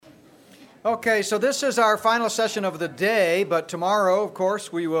Okay, so this is our final session of the day, but tomorrow, of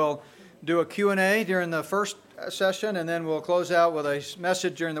course, we will do a Q&A during the first session, and then we'll close out with a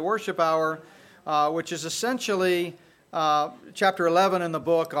message during the worship hour, which is essentially chapter 11 in the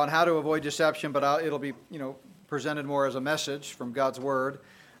book on how to avoid deception, but it'll be, presented more as a message from God's Word.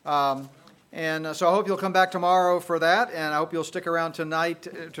 So I hope you'll come back tomorrow for that, and I hope you'll stick around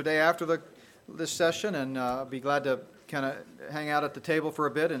today after this session, and be glad to kind of hang out at the table for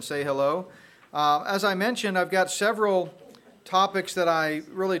a bit and say hello. As I mentioned, I've got several topics that I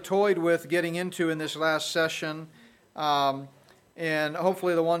really toyed with getting into in this last session, and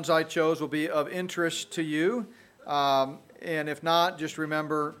hopefully the ones I chose will be of interest to you. And if not, just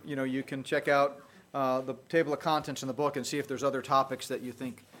remember, you can check out the table of contents in the book and see if there's other topics that you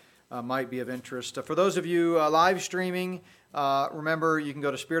think might be of interest. For those of you live streaming, remember you can go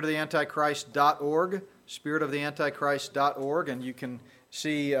to spiritoftheantichrist.org, spiritoftheantichrist.org, and you can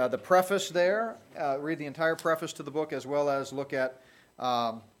see the preface there, read the entire preface to the book, as well as look at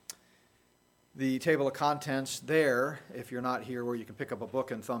the table of contents there, if you're not here, where you can pick up a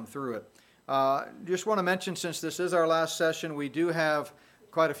book and thumb through it. Just want to mention, since this is our last session, we do have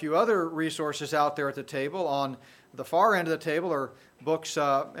quite a few other resources out there at the table. On the far end of the table are books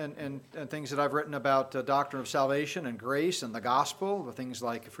and things that I've written about doctrine of salvation and grace and the gospel, things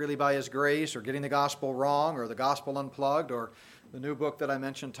like Freely by His Grace, or Getting the Gospel Wrong, or The Gospel Unplugged, or the new book that I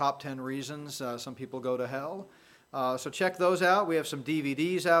mentioned, Top 10 Reasons Some People Go to Hell. So check those out. We have some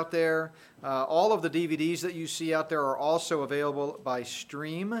DVDs out there. All of the DVDs that you see out there are also available by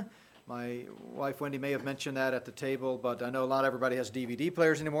stream. My wife Wendy may have mentioned that at the table, but I know not everybody has DVD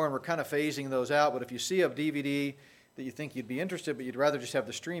players anymore, and we're kind of phasing those out. But if you see a DVD that you think you'd be interested, but you'd rather just have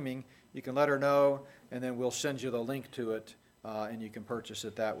the streaming, you can let her know, and then we'll send you the link to it, and you can purchase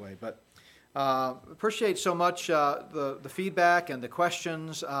it that way. But appreciate so much the feedback and the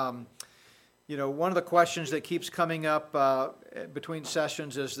questions. One of the questions that keeps coming up between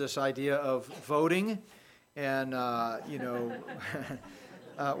sessions is this idea of voting, and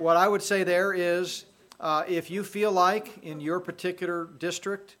what I would say there is, if you feel like in your particular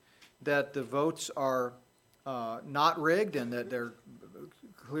district that the votes are not rigged and that they're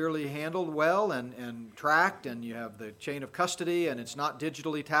clearly handled well and tracked, and you have the chain of custody and it's not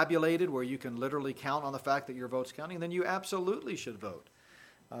digitally tabulated where you can literally count on the fact that your vote's counting, then you absolutely should vote.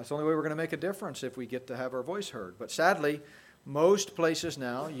 It's the only way we're going to make a difference if we get to have our voice heard. But sadly, most places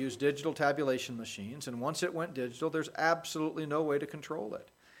now use digital tabulation machines, and once it went digital, there's absolutely no way to control it.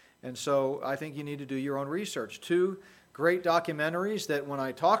 And so I think you need to do your own research. Two great documentaries that, when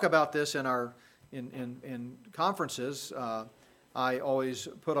I talk about this in conferences, I always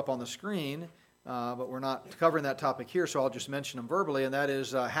put up on the screen, but we're not covering that topic here, so I'll just mention them verbally, and that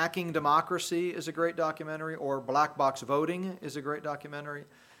is Hacking Democracy is a great documentary, or Black Box Voting is a great documentary.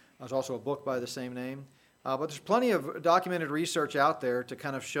 There's also a book by the same name. But there's plenty of documented research out there to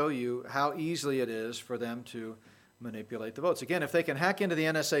kind of show you how easily it is for them to manipulate the votes. Again, if they can hack into the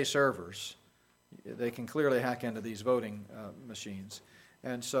NSA servers, they can clearly hack into these voting machines.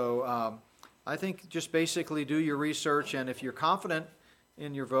 And so I think just basically do your research, and if you're confident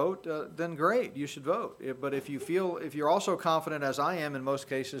in your vote, then great, you should vote. But if you're also confident, as I am in most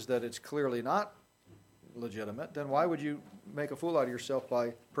cases, that it's clearly not legitimate, then why would you make a fool out of yourself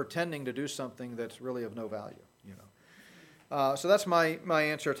by pretending to do something that's really of no value? So that's my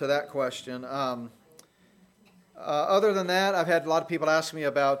answer to that question. Other than that, I've had a lot of people ask me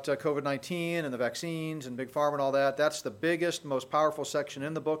about COVID-19 and the vaccines and Big Pharma and all that. That's the biggest, most powerful section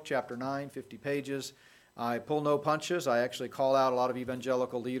in the book, chapter 9, 50 pages. I pull no punches. I actually call out a lot of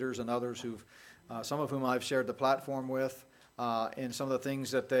evangelical leaders and others some of whom I've shared the platform with, and some of the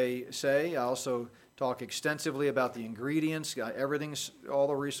things that they say. I also talk extensively about the ingredients. All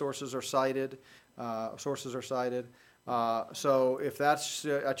the resources are cited. So if that's,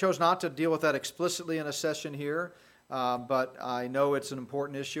 I chose not to deal with that explicitly in a session here, but I know it's an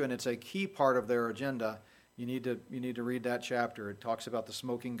important issue and it's a key part of their agenda. You need to read that chapter. It talks about the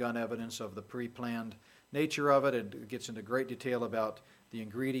smoking gun evidence of the pre-planned nature of it. It gets into great detail about the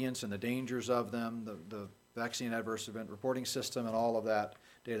ingredients and the dangers of them, the vaccine adverse event reporting system and all of that,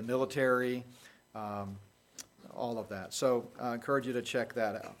 data military, all of that. So I encourage you to check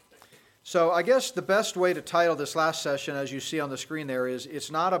that out. So I guess the best way to title this last session, as you see on the screen there, is It's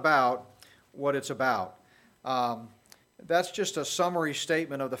Not About What It's About. That's just a summary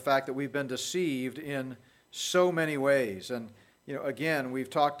statement of the fact that we've been deceived in so many ways. And, again, we've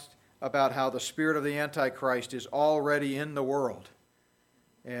talked about how the spirit of the Antichrist is already in the world.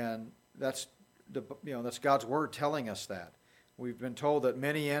 And that's God's Word telling us that. We've been told that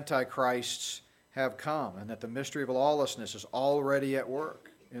many Antichrists have come and that the mystery of lawlessness is already at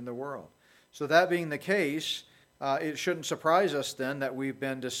work in the world. So that being the case, it shouldn't surprise us then that we've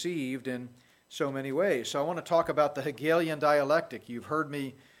been deceived in so many ways. So I want to talk about the Hegelian dialectic. You've heard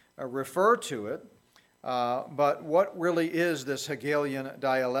me refer to it, but what really is this Hegelian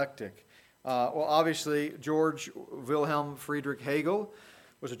dialectic? Well, obviously, George Wilhelm Friedrich Hegel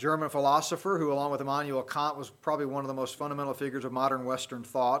was a German philosopher who, along with Immanuel Kant, was probably one of the most fundamental figures of modern Western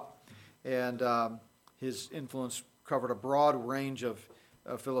thought, and his influence covered a broad range of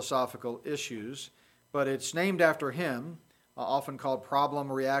philosophical issues, but it's named after him, often called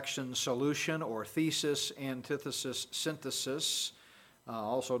problem, reaction, solution, or thesis, antithesis, synthesis,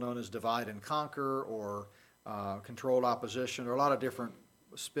 also known as divide and conquer, or controlled opposition, or a lot of different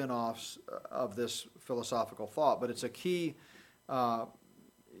spin-offs of this philosophical thought. But it's a key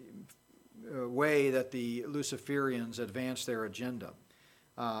way that the Luciferians advance their agenda.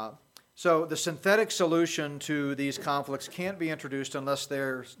 So the synthetic solution to these conflicts can't be introduced unless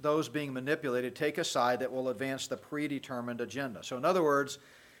there's those being manipulated take a side that will advance the predetermined agenda. So in other words,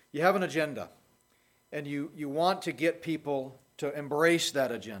 you have an agenda, and you want to get people to embrace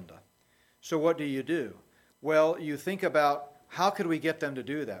that agenda. So what do? Well, you think about, how could we get them to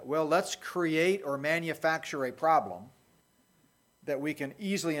do that? Well, let's create or manufacture a problem that we can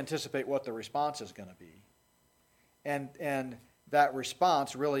easily anticipate what the response is going to be. And that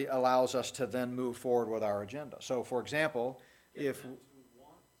response really allows us to then move forward with our agenda. So, for example, if...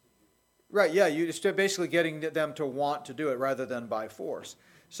 Right, yeah, you're just basically getting them to want to do it rather than by force.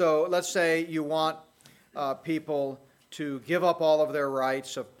 So let's say you want people to give up all of their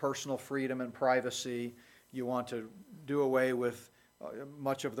rights of personal freedom and privacy. You want to do away with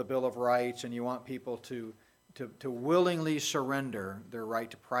much of the Bill of Rights, and you want people to willingly surrender their right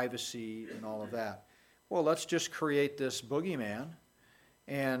to privacy and all of that. Well, let's just create this boogeyman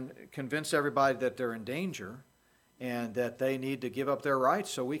and convince everybody that they're in danger and that they need to give up their rights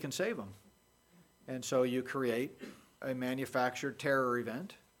so we can save them. And so you create a manufactured terror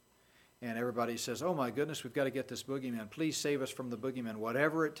event, and everybody says, oh my goodness, we've got to get this boogeyman. Please save us from the boogeyman,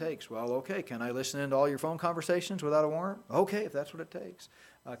 whatever it takes. Well, okay, can I listen into all your phone conversations without a warrant? Okay, if that's what it takes.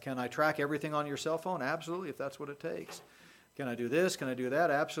 Can I track everything on your cell phone? Absolutely, if that's what it takes. Can I do this? Can I do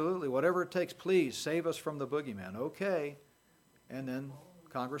that? Absolutely. Whatever it takes, please save us from the boogeyman. Okay. And then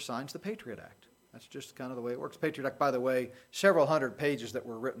Congress signs the Patriot Act. That's just kind of the way it works. Patriot Act, by the way, several hundred pages that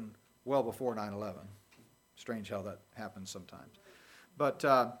were written well before 9/11. Strange how that happens sometimes. But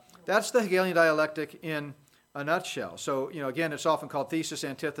that's the Hegelian dialectic in a nutshell. So, again, it's often called thesis,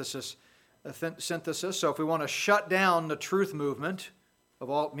 antithesis, synthesis. So if we want to shut down the truth movement of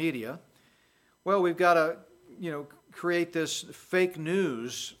alt media, well, we've got to, create this fake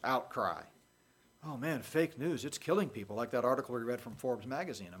news outcry. Oh man, fake news, it's killing people, like that article we read from Forbes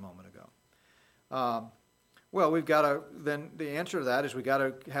magazine a moment ago. Well, we've got to, then the answer to that is we've got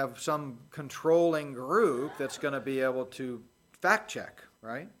to have some controlling group that's going to be able to fact check,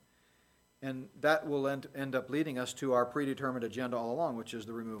 right? And that will end up leading us to our predetermined agenda all along, which is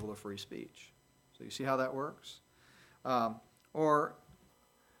the removal of free speech. So you see how that works?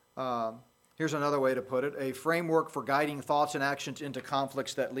 Here's another way to put it, a framework for guiding thoughts and actions into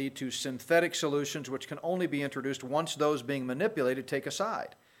conflicts that lead to synthetic solutions which can only be introduced once those being manipulated take a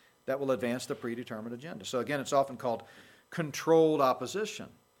side. That will advance the predetermined agenda. So again, it's often called controlled opposition.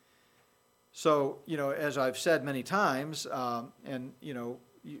 So, as I've said many times, and,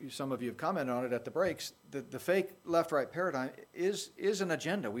 some of you have commented on it at the breaks, the fake left-right paradigm is an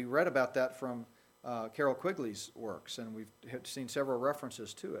agenda. We read about that from Carol Quigley's works, and we've seen several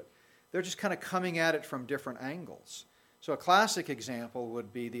references to it. They're just kind of coming at it from different angles. So a classic example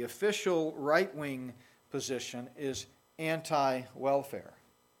would be the official right-wing position is anti-welfare.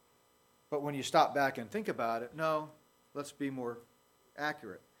 But when you stop back and think about it, no, let's be more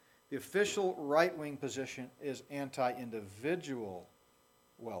accurate. The official right-wing position is anti-individual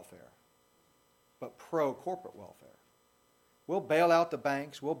welfare, but pro-corporate welfare. We'll bail out the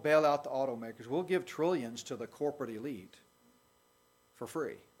banks, we'll bail out the automakers, we'll give trillions to the corporate elite for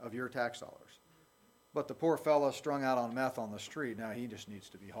free of your tax dollars. But the poor fellow strung out on meth on the street, now he just needs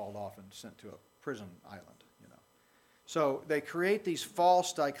to be hauled off and sent to a prison island, So they create these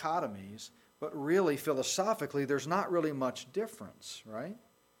false dichotomies, but really, philosophically, there's not really much difference, right?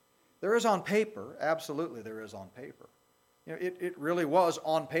 There is on paper, absolutely there is on paper. It really was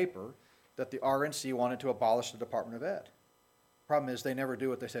on paper that the RNC wanted to abolish the Department of Ed. Problem is they never do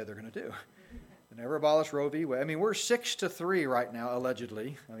what they say they're going to do. They never abolish Roe v. Wade. I mean, we're 6-3 right now,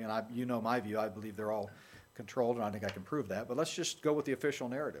 allegedly. I mean, my view. I believe they're all controlled, and I think I can prove that. But let's just go with the official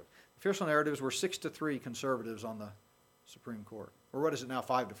narrative. The official narratives were 6-3 conservatives on the Supreme Court. Or what is it now,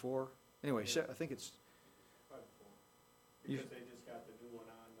 5-4? Anyway, I think it's... 5-4. Because they just got the new one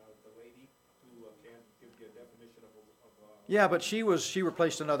on the lady. gives you a definition of Yeah, but she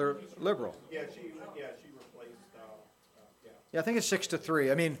replaced another liberal. Yeah, she replaced. Yeah. Yeah, I think it's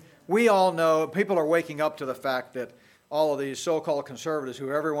 6-3. I mean, we all know, people are waking up to the fact that all of these so-called conservatives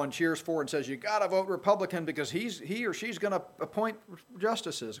who everyone cheers for and says, you got to vote Republican because he or she's going to appoint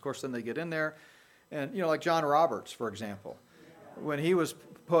justices. Of course, then they get in there. And, like John Roberts, for example. When he was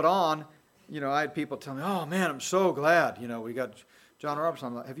put on, I had people tell me, oh, man, I'm so glad, we got John Roberts.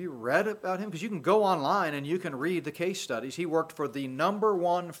 I'm like, have you read about him? Because you can go online and you can read the case studies. He worked for the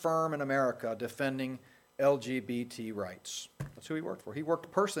 #1 firm in America defending LGBT rights. That's who he worked for. He worked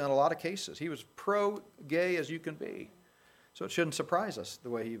personally on a lot of cases. He was pro-gay as you can be. So it shouldn't surprise us the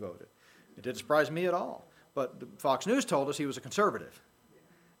way he voted. It didn't surprise me at all. But Fox News told us he was a conservative.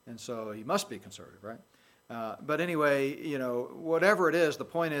 And so he must be conservative, right? But anyway, whatever it is, the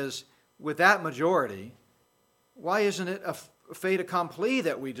point is, with that majority, why isn't it a fait accompli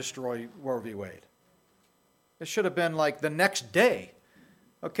that we destroy Roe v. Wade? It should have been like the next day,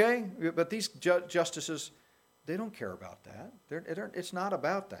 okay? But these justices, they don't care about that. It's not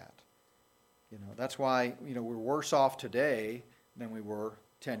about that. That's why, we're worse off today than we were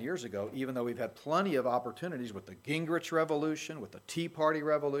 10 years ago, even though we've had plenty of opportunities with the Gingrich Revolution, with the Tea Party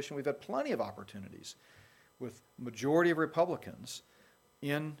Revolution. We've had plenty of opportunities with majority of Republicans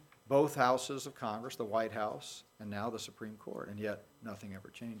in both houses of Congress, the White House, and now the Supreme Court, and yet nothing ever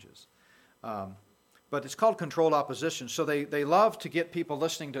changes. But it's called controlled opposition, so they love to get people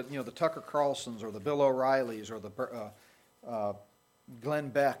listening to, the Tucker Carlsons or the Bill O'Reillys or the Glenn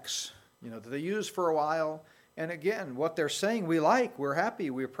Becks, that they use for a while. And again, what they're saying we like, we're happy,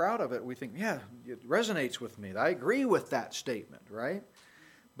 we're proud of it. We think, yeah, it resonates with me. I agree with that statement, right?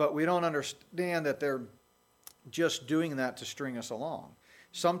 But we don't understand that they're just doing that to string us along.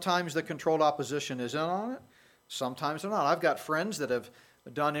 Sometimes the controlled opposition is in on it. Sometimes they're not. I've got friends that have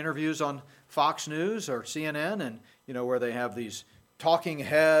done interviews on Fox News or CNN and, where they have these talking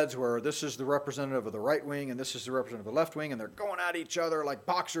heads where this is the representative of the right wing and this is the representative of the left wing, and they're going at each other like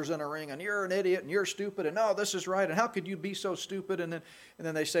boxers in a ring, and you're an idiot and you're stupid and no, this is right and how could you be so stupid? And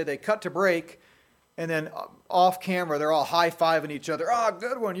then they say they cut to break, and then off camera they're all high-fiving each other. Oh,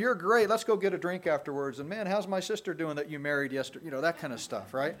 good one, you're great, let's go get a drink afterwards. And man, how's my sister doing that you married yesterday? That kind of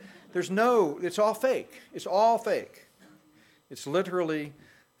stuff, right? It's all fake. It's all fake. It's literally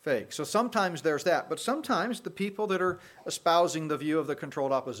fake. So sometimes there's that, but sometimes the people that are espousing the view of the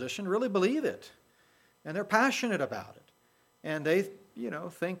controlled opposition really believe it, and they're passionate about it, and they,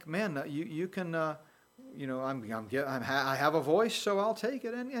 think, man, you can, I have a voice, so I'll take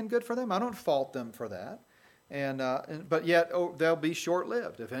it, and good for them. I don't fault them for that, but yet they'll be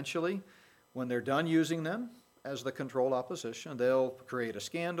short-lived. Eventually, when they're done using them as the controlled opposition, they'll create a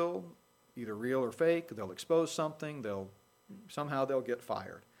scandal, either real or fake. They'll expose something. Somehow they'll get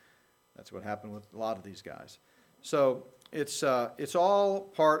fired. That's what happened with a lot of these guys. So it's all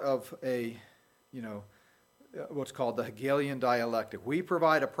part of a, what's called the Hegelian dialectic. We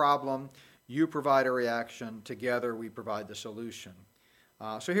provide a problem, you provide a reaction, together we provide the solution.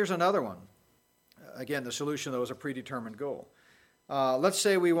 So here's another one. Again, the solution, though, is a predetermined goal. Let's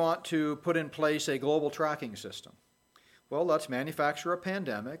say we want to put in place a global tracking system. Well, let's manufacture a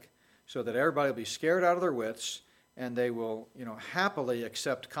pandemic so that everybody will be scared out of their wits, and they will, happily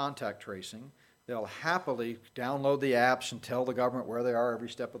accept contact tracing. They'll happily download the apps and tell the government where they are every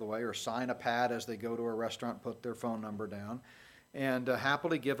step of the way, or sign a pad as they go to a restaurant, put their phone number down, and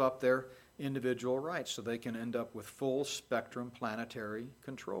happily give up their individual rights so they can end up with full spectrum planetary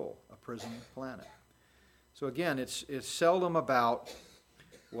control, a prison planet. So again, it's seldom about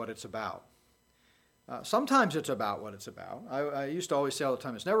what it's about. Sometimes it's about what it's about. I used to always say all the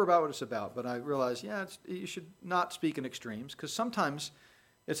time, it's never about what it's about, but I realized, you should not speak in extremes, because sometimes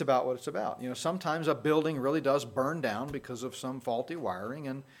it's about what it's about. Sometimes a building really does burn down because of some faulty wiring,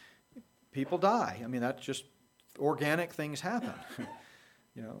 and people die. I mean, that's just organic things happen.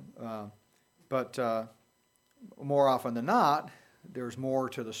 But more often than not, there's more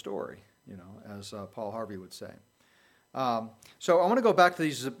to the story, as Paul Harvey would say. So I want to go back to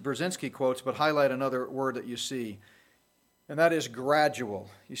these Brzezinski quotes, but highlight another word that you see, and that is gradual.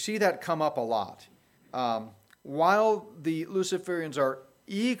 You see that come up a lot. While the Luciferians are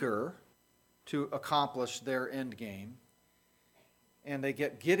eager to accomplish their end game, and they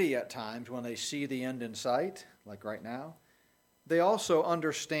get giddy at times when they see the end in sight, like right now, they also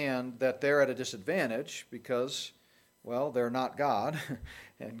understand that they're at a disadvantage because, well, they're not God,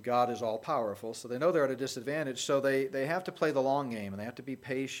 and God is all-powerful, so they know they're at a disadvantage, so they have to play the long game, and they have to be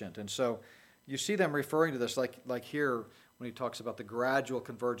patient. And so you see them referring to this, like here, when he talks about the gradual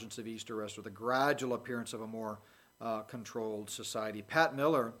convergence of East or West, or the gradual appearance of a more controlled society. Pat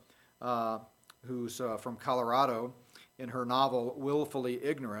Miller who's from Colorado, in her novel Willfully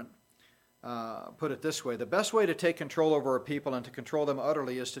Ignorant, put it this way: the best way to take control over a people and to control them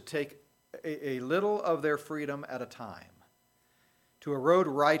utterly is to take a little of their freedom at a time, to erode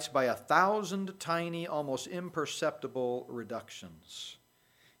rights by 1,000 tiny, almost imperceptible reductions.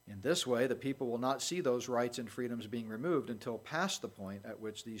 In this way, the people will not see those rights and freedoms being removed until past the point at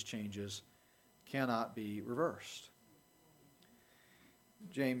which these changes cannot be reversed.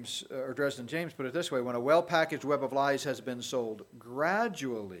 Dresden James put it this way: when a well-packaged web of lies has been sold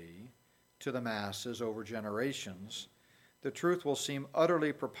gradually to the masses over generations, the truth will seem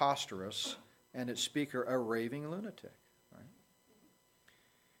utterly preposterous and its speaker a raving lunatic. Right?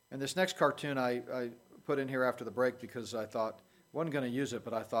 And this next cartoon I put in here after the break because I thought, wasn't going to use it,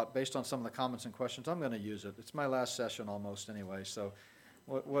 but I thought based on some of the comments and questions, I'm going to use it. It's my last session almost anyway, so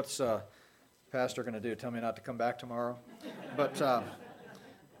what's Pastor going to do? Tell me not to come back tomorrow?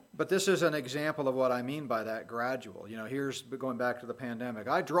 But this is an example of what I mean by that gradual. You know, here's going back to the pandemic.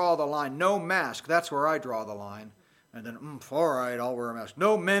 I draw the line. No mask. That's where I draw the line. And then, all right, I'll wear a mask.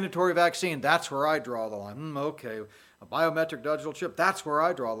 No mandatory vaccine. That's where I draw the line. Okay, a biometric digital chip. That's where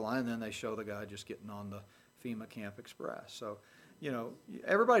I draw the line. And then they show the guy just getting on the FEMA Camp Express. So, you know,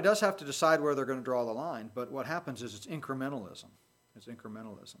 everybody does have to decide where they're going to draw the line. But what happens is it's incrementalism. It's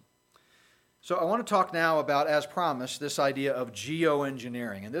incrementalism. So I want to talk now about, as promised, this idea of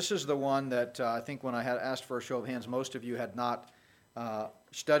geoengineering. And this is the one that I think when I had asked for a show of hands, most of you had not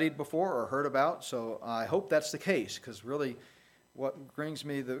studied before or heard about. So I hope that's the case, because really what brings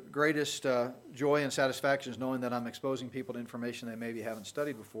me the greatest joy and satisfaction is knowing that I'm exposing people to information they maybe haven't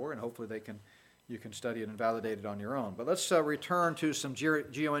studied before, and hopefully you can study it and validate it on your own. But let's return to some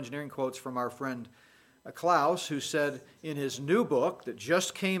geoengineering quotes from our friend Klaus, who said in his new book that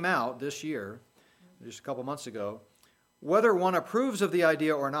just came out this year, just a couple months ago, whether one approves of the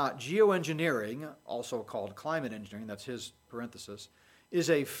idea or not, geoengineering, also called climate engineering, that's his parenthesis, is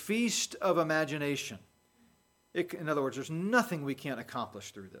a feast of imagination. In other words, there's nothing we can't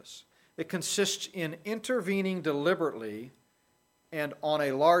accomplish through this. It consists in intervening deliberately and on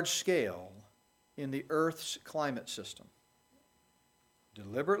a large scale in the Earth's climate system.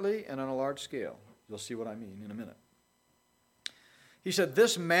 Deliberately and on a large scale. You'll see what I mean in a minute. He said,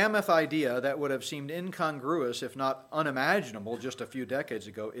 this mammoth idea that would have seemed incongruous, if not unimaginable, just a few decades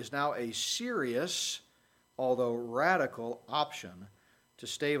ago, is now a serious, although radical, option to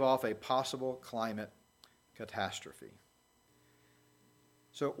stave off a possible climate catastrophe.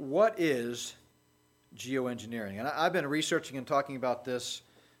 So what is geoengineering? And I've been researching and talking about this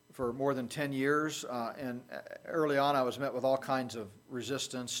for more than 10 years, and early on I was met with all kinds of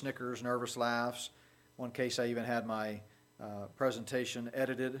resistance, snickers, nervous laughs. One case I even had my presentation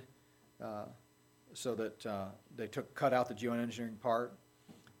edited so that they cut out the geoengineering part.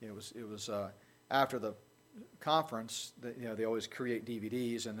 It was after the conference that they always create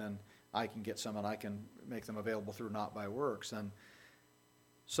DVDs, and then I can get some and I can make them available through Not by Works. And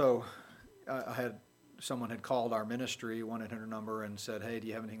so someone had called our ministry 1-800 number and said, hey, do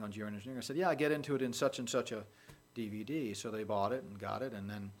you have anything on geoengineering? I said, yeah, I get into it in such and such a DVD. So they bought it and got it, and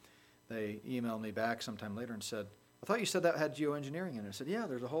then they emailed me back sometime later and said, I thought you said that had geoengineering in it. I said, yeah,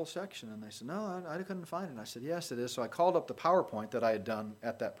 there's a whole section. And they said, no, I couldn't find it. And I said, yes, it is. So I called up the PowerPoint that I had done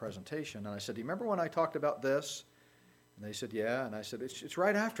at that presentation, and I said, do you remember when I talked about this? And they said, yeah. And I said, it's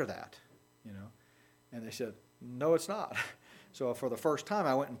right after that, And they said, no, it's not. So for the first time,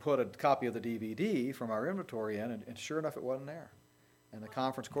 I went and put a copy of the DVD from our inventory in, and sure enough, it wasn't there. And the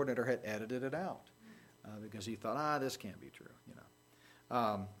conference coordinator had edited it out because he thought, this can't be true,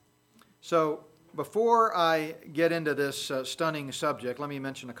 So before I get into this stunning subject, let me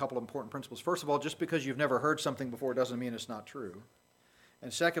mention a couple of important principles. First of all, just because you've never heard something before doesn't mean it's not true.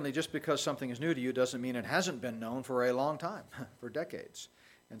 And secondly, just because something is new to you doesn't mean it hasn't been known for a long time, for decades.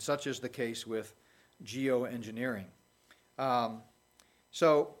 And such is the case with geoengineering.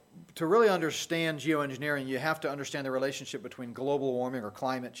 So to really understand geoengineering, you have to understand the relationship between global warming or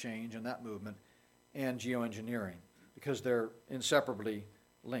climate change and that movement and geoengineering, because they're inseparably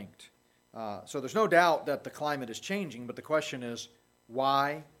linked. So there's no doubt that the climate is changing, but the question is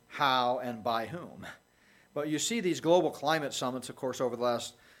why, how, and by whom? But you see these global climate summits, of course, over the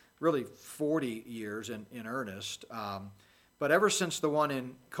last really 40 years in earnest. But ever since the one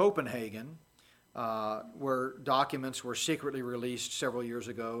in Copenhagen, where documents were secretly released several years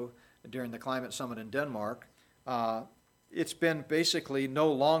ago during the climate summit in Denmark, it's been basically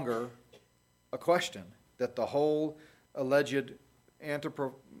no longer a question that the whole alleged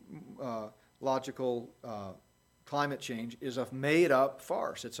anthropological climate change is a made-up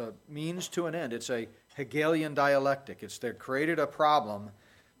farce. It's a means to an end. It's a Hegelian dialectic. They've created a problem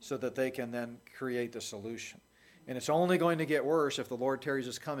so that they can then create the solution. And it's only going to get worse if the Lord tarries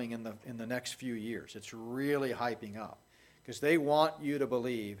his coming in the next few years. It's really hyping up because they want you to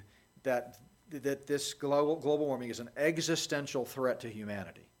believe that this global warming is an existential threat to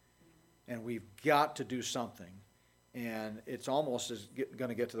humanity. And we've got to do something. And it's almost going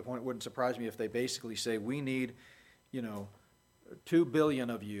to get to the point, it wouldn't surprise me if they basically say, we need, 2 billion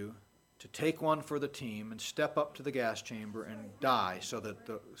of you to take one for the team and step up to the gas chamber and die so that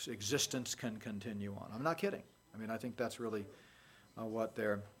the existence can continue on. I'm not kidding. I mean, I think that's really what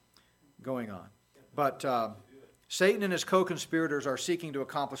they're going on. But Satan and his co-conspirators are seeking to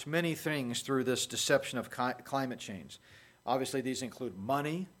accomplish many things through this deception of climate change. Obviously, these include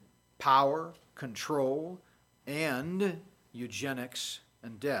money, power, control, and eugenics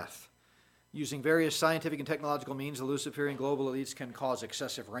and death. Using various scientific and technological means, the Luciferian global elites can cause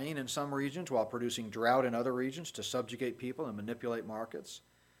excessive rain in some regions while producing drought in other regions to subjugate people and manipulate markets.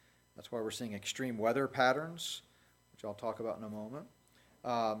 That's why we're seeing extreme weather patterns, which I'll talk about in a moment.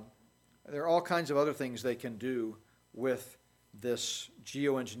 There are all kinds of other things they can do with this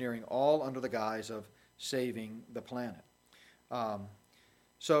geoengineering, all under the guise of saving the planet.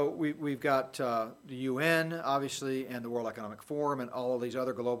 So we've got the UN, obviously, and the World Economic Forum, and all of these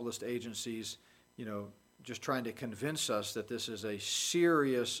other globalist agencies, just trying to convince us that this is a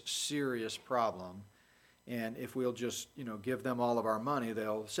serious, serious problem. And if we'll just, give them all of our money,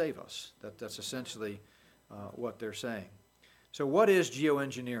 they'll save us. That's essentially what they're saying. So what is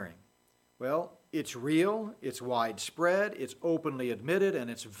geoengineering? Well, it's real, it's widespread, it's openly admitted, and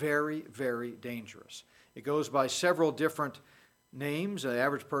it's very, very dangerous. It goes by several different names. The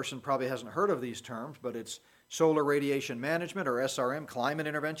average person probably hasn't heard of these terms, but it's solar radiation management, or SRM, climate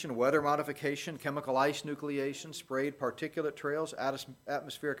intervention, weather modification, chemical ice nucleation, sprayed particulate trails,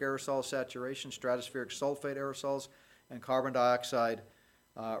 atmospheric aerosol saturation, stratospheric sulfate aerosols, and carbon dioxide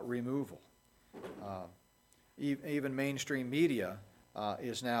removal. Even mainstream media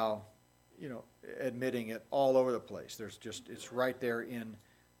is now, admitting it all over the place. It's right there in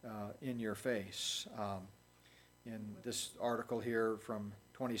your face. In this article here from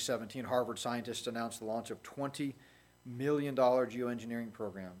 2017, Harvard scientists announced the launch of $20 million geoengineering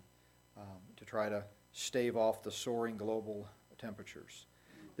program to try to stave off the soaring global temperatures.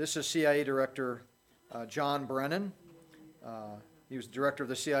 This is CIA Director John Brennan. He was director of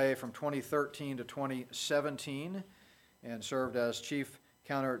the CIA from 2013 to 2017 and served as Chief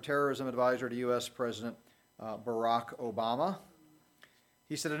Counterterrorism Advisor to U.S. President Barack Obama.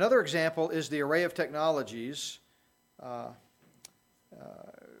 He said, another example is the array of technologies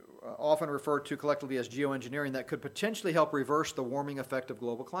often referred to collectively as geoengineering that could potentially help reverse the warming effect of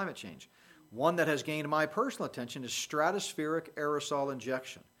global climate change. One that has gained my personal attention is stratospheric aerosol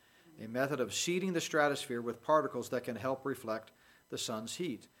injection, a method of seeding the stratosphere with particles that can help reflect the sun's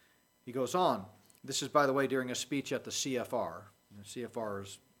heat. He goes on, this is, by the way, during a speech at the CFR. The CFR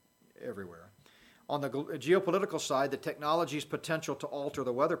is everywhere. On the geopolitical side, the technology's potential to alter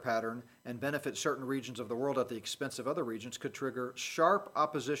the weather pattern and benefit certain regions of the world at the expense of other regions could trigger sharp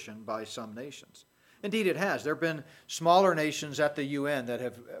opposition by some nations. Indeed, it has. There have been smaller nations at the UN that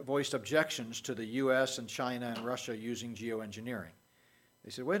have voiced objections to the U.S. and China and Russia using geoengineering.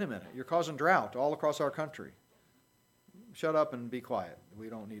 They said, wait a minute, you're causing drought all across our country. Shut up and be quiet. We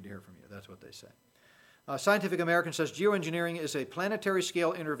don't need to hear from you. That's what they say. Scientific American says geoengineering is a planetary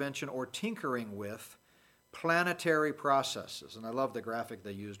scale intervention or tinkering with planetary processes. And I love the graphic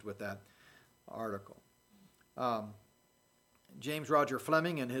they used with that article. James Roger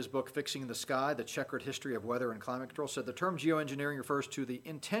Fleming, in his book Fixing the Sky, The Checkered History of Weather and Climate Control, said the term geoengineering refers to the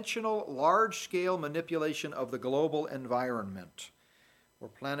intentional large-scale manipulation of the global environment or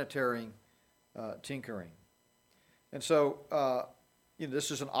planetary tinkering. And so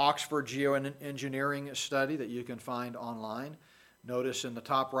this is an Oxford geoengineering study that you can find online. Notice in the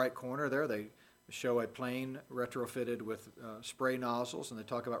top right corner there, they show a plane retrofitted with spray nozzles, and they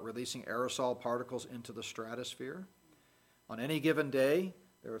talk about releasing aerosol particles into the stratosphere. On any given day,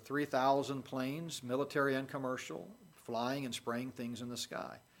 there are 3,000 planes, military and commercial, flying and spraying things in the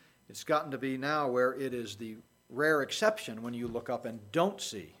sky. It's gotten to be now where it is the rare exception when you look up and don't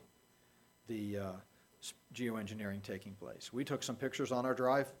see the geoengineering taking place. We took some pictures on our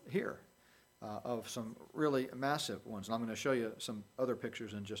drive here of some really massive ones, and I'm going to show you some other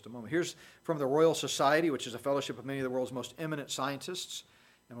pictures in just a moment. Here's from the Royal Society, which is a fellowship of many of the world's most eminent scientists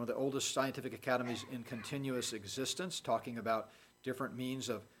and one of the oldest scientific academies in continuous existence, talking about different means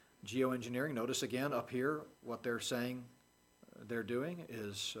of geoengineering. Notice again up here what they're saying they're doing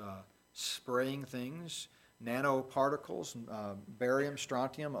is spraying things, nanoparticles, barium,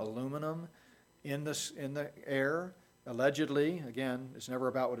 strontium, aluminum, in the air allegedly, again, it's never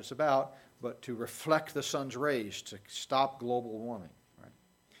about what it's about, but to reflect the sun's rays to stop global warming.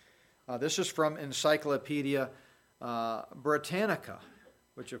 Right? This is from Encyclopedia Britannica,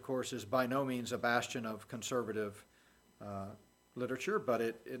 which of course is by no means a bastion of conservative literature, but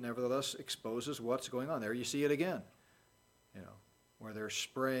it nevertheless exposes what's going on. There you see it again, where they're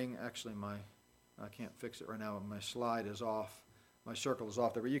spraying. Actually, I can't fix it right now. My slide is off. My circle is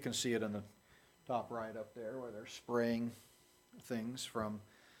off there, but you can see it in the top right up there where they're spraying things from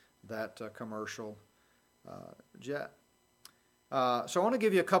that commercial jet. So I want to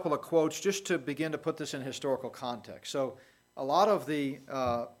give you a couple of quotes just to begin to put this in historical context. So a lot of the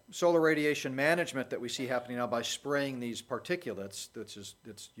solar radiation management that we see happening now by spraying these particulates,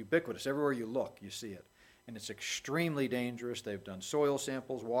 it's ubiquitous. Everywhere you look, you see it. And it's extremely dangerous. They've done soil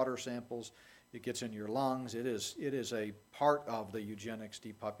samples, water samples. It gets in your lungs. It is a part of the eugenics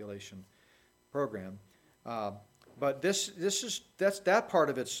depopulation program. But that part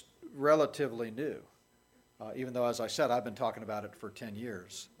of it's relatively new. Even though, as I said, I've been talking about it for 10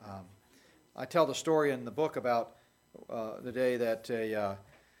 years. I tell the story in the book about the day that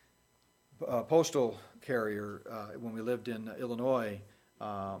a postal carrier, when we lived in Illinois,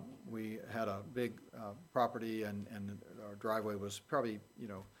 we had a big property, and our driveway was probably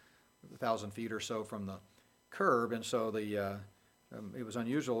 1,000 feet or so from the curb, and so it was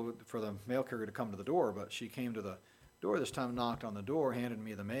unusual for the mail carrier to come to the door, but she came to the door this time, knocked on the door, handed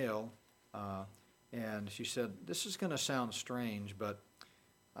me the mail, and she said, "This is going to sound strange, but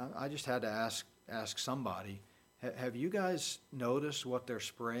I just had to ask somebody, have you guys noticed what they're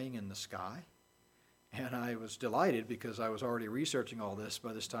spraying in the sky?" And I was delighted because I was already researching all this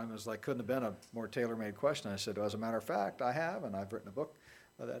by this time. It was like, couldn't have been a more tailor-made question. I said, well, as a matter of fact, I have, and I've written a book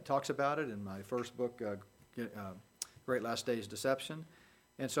that talks about it in my first book, Great Last Days Deception.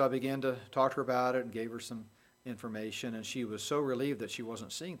 And so I began to talk to her about it and gave her some information, and she was so relieved that she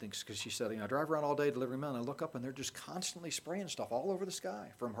wasn't seeing things, because she said, I drive around all day delivering mail, and I look up and they're just constantly spraying stuff all over the sky,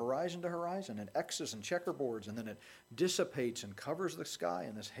 from horizon to horizon, and X's and checkerboards, and then it dissipates and covers the sky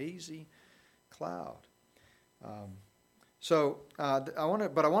in this hazy cloud. I want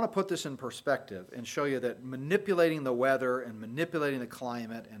to put this in perspective and show you that manipulating the weather and manipulating the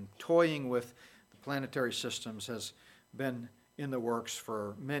climate and toying with the planetary systems has been in the works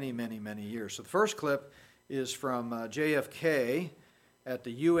for many, many, many years. So the first clip is from JFK at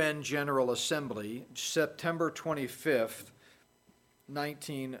the UN General Assembly, September 25th,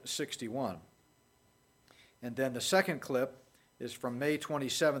 1961. And then the second clip is from May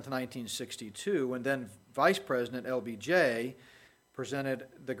 27th, 1962, when then Vice President LBJ presented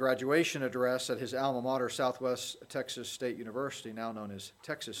the graduation address at his alma mater, Southwest Texas State University, now known as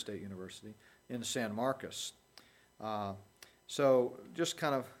Texas State University, in San Marcos. So just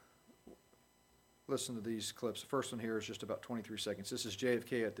kind of listen to these clips. The first one here is just about 23 seconds. This is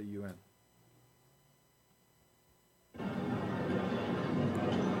JFK at the UN.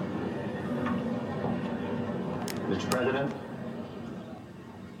 Mr. President,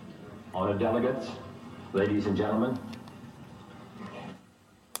 honored delegates, ladies and gentlemen,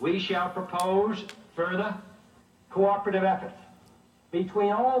 we shall propose further cooperative efforts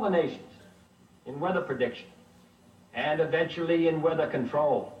between all the nations in weather prediction and eventually in weather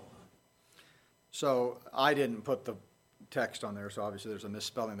control. So I didn't put the text on there, so obviously there's a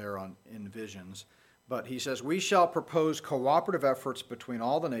misspelling there on envisions. But he says, we shall propose cooperative efforts between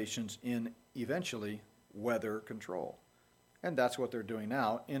all the nations in eventually weather control. And that's what they're doing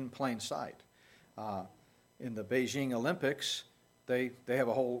now in plain sight. In the Beijing Olympics, they have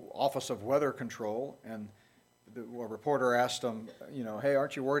a whole office of weather control, and a reporter asked them, hey,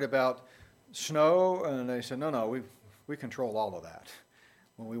 aren't you worried about snow? And they said, no, we control all of that.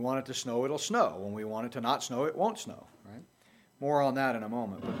 When we want it to snow, it'll snow. When we want it to not snow, it won't snow. Right? More on that in a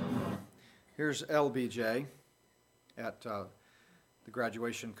moment. But here's LBJ at the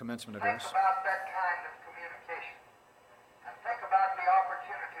graduation commencement address. Think about that kind of communication, and think about the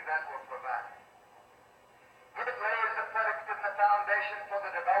opportunity that will provide. It lays the predicate and the foundation for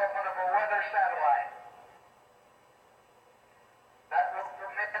the development of a weather satellite that will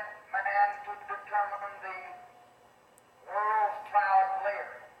permit man to determine the world's cloud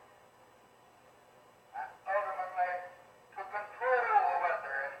layer, and ultimately to control the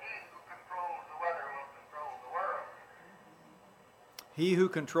weather, and he who controls the weather will control the world. He who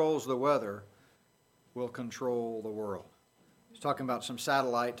controls the weather will control the world. He's talking about some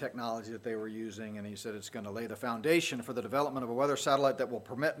satellite technology that they were using, and he said it's going to lay the foundation for the development of a weather satellite that will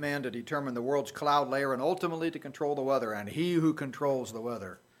permit man to determine the world's cloud layer and ultimately to control the weather. And he who controls the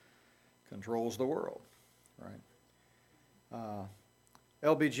weather controls the world. Right?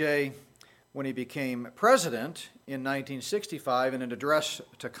 LBJ when he became president in 1965, in an address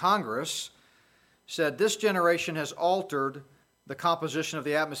to Congress, said, "This generation has altered the composition of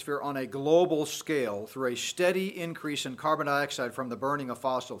the atmosphere on a global scale through a steady increase in carbon dioxide from the burning of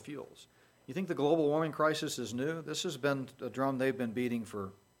fossil fuels." You think the global warming crisis is new? This has been a drum they've been beating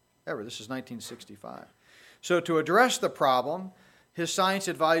forever. This is 1965. So to address the problem, his science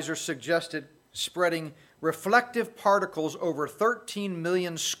advisor suggested spreading reflective particles over 13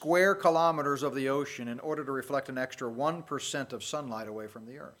 million square kilometers of the ocean in order to reflect an extra 1% of sunlight away from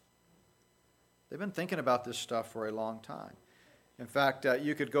the Earth. They've been thinking about this stuff for a long time. In fact,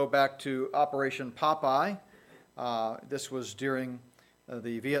 you could go back to Operation Popeye. This was during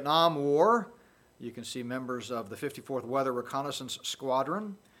the Vietnam War. You can see members of the 54th Weather Reconnaissance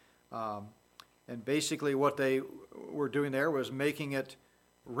Squadron. And basically what they were doing there was making it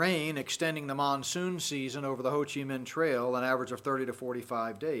rain, extending the monsoon season over the Ho Chi Minh Trail, an average of 30 to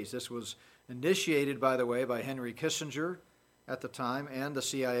 45 days. This was initiated, by the way, by Henry Kissinger at the time and the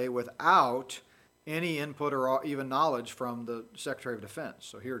CIA without any input or even knowledge from the Secretary of Defense.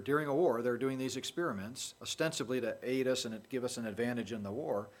 So here, during a war, they're doing these experiments, ostensibly to aid us and give us an advantage in the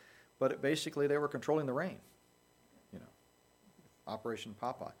war, but basically they were controlling the rain, Operation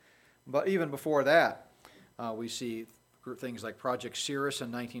Popeye. But even before that, we see things like Project Cirrus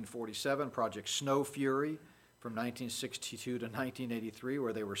in 1947, Project Snow Fury from 1962 to 1983,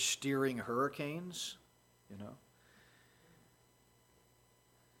 where they were steering hurricanes,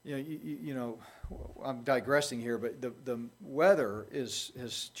 I'm digressing here, but the weather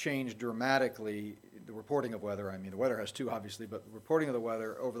has changed dramatically. The reporting of weather, the weather has too, obviously, but the reporting of the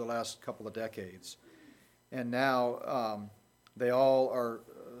weather over the last couple of decades. And now they all are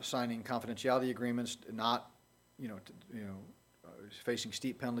signing confidentiality agreements, not, facing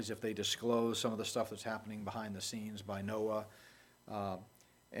steep penalties if they disclose some of the stuff that's happening behind the scenes by NOAA.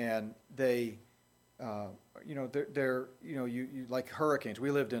 And they, they're you like hurricanes. We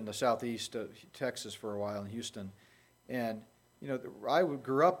lived in the southeast Texas for a while in Houston, and I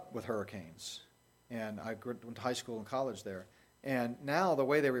grew up with hurricanes, and I went to high school and college there. And now the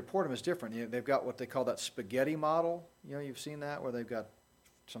way they report them is different. They've got what they call that spaghetti model. You've seen that, where they've got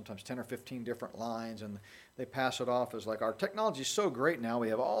sometimes 10 or 15 different lines, and they pass it off as like, our technology is so great now, we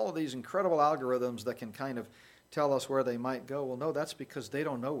have all of these incredible algorithms that can kind of tell us where they might go. Well, no, that's because they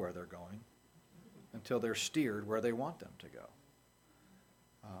don't know where they're going until they're steered where they want them to go.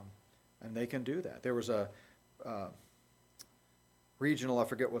 And they can do that. There was a regional, I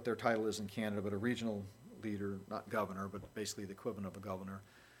forget what their title is in Canada, but a regional leader, not governor, but basically the equivalent of a governor,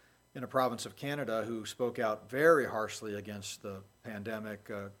 in a province of Canada, who spoke out very harshly against the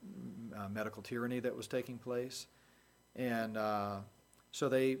pandemic medical tyranny that was taking place. And so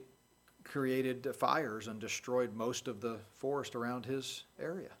they created fires and destroyed most of the forest around his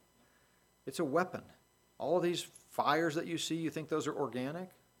area. It's a weapon. All of these fires that you see, you think those are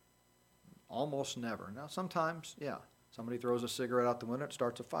organic? Almost never. Now, sometimes, somebody throws a cigarette out the window, it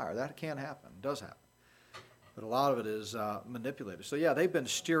starts a fire. That can happen. It does happen. But a lot of it is manipulated. So they've been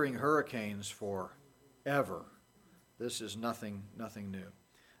steering hurricanes forever. This is nothing new.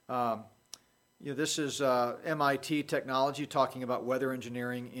 This is MIT technology talking about weather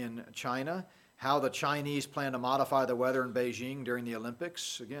engineering in China, how the Chinese plan to modify the weather in Beijing during the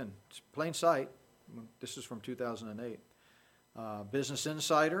Olympics. Again, it's plain sight. This is from 2008. Business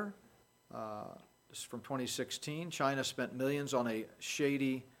Insider, this is from 2016. China spent millions on a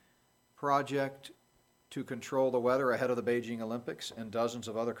shady project to control the weather ahead of the Beijing Olympics, and dozens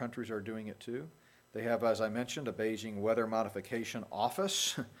of other countries are doing it too. They have, as I mentioned, a Beijing Weather Modification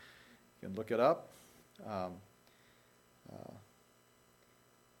Office. You can look it up.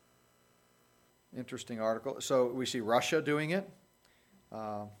 Interesting article. So we see Russia doing it.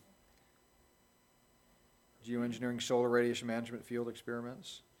 Geoengineering solar radiation management field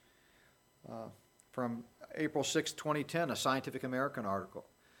experiments. From April 6, 2010, a Scientific American article.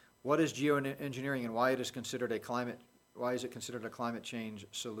 What is geoengineering and why is it considered a climate change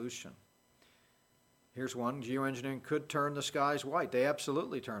solution? Here's one. Geoengineering could turn the skies white. They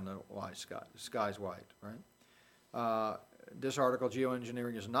absolutely turn the skies white, right? This article,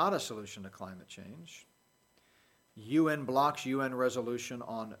 geoengineering is not a solution to climate change. UN blocks UN resolution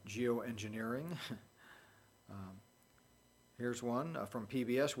on geoengineering. Here's one from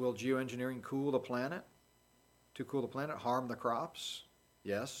PBS. Will geoengineering cool the planet? To cool the planet, harm the crops?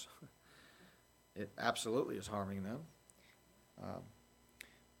 Yes, it absolutely is harming them.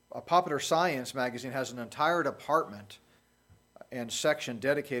 A Popular Science magazine has an entire department and section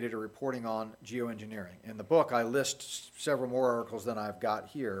dedicated to reporting on geoengineering. In the book, I list several more articles than I've got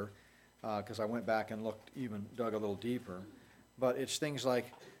here because I went back and dug a little deeper. But it's things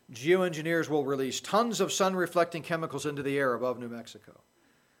like geoengineers will release tons of sun-reflecting chemicals into the air above New Mexico.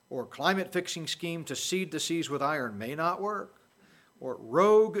 Or climate-fixing scheme to seed the seas with iron may not work. Or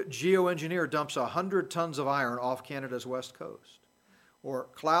rogue geoengineer dumps 100 tons of iron off Canada's west coast. Or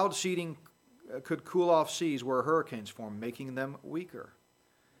cloud seeding could cool off seas where hurricanes form, making them weaker.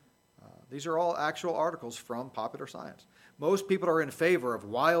 These are all actual articles from Popular Science. Most people are in favor of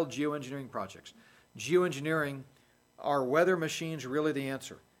wild geoengineering projects. Geoengineering, are weather machines really the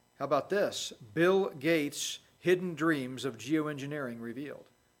answer? How about this? Bill Gates' hidden dreams of geoengineering revealed.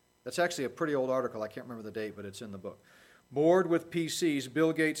 That's actually a pretty old article. I can't remember the date, but it's in the book. Bored with PCs,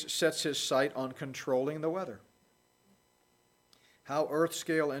 Bill Gates sets his sight on controlling the weather. How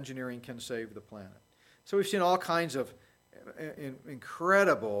Earth-scale engineering can save the planet. So we've seen all kinds of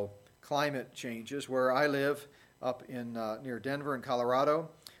incredible climate changes. Where I live up in near Denver in Colorado,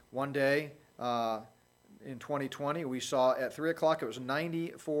 one day in 2020, we saw at 3 o'clock it was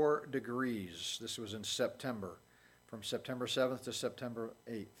 94 degrees. This was in September, from September 7th to September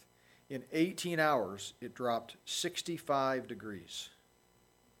 8th. In 18 hours, it dropped 65 degrees.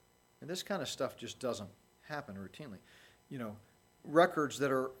 And this kind of stuff just doesn't happen routinely. You know, records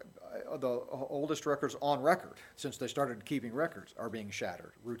that are the oldest records on record since they started keeping records are being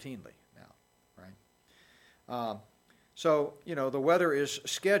shattered routinely now, right? So, you know, the weather is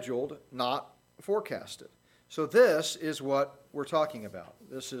scheduled, not forecasted. So this is what we're talking about.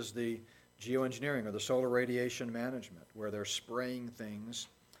 This is the geoengineering or the solar radiation management, where they're spraying things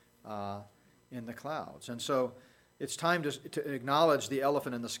in the clouds. And so it's time to acknowledge the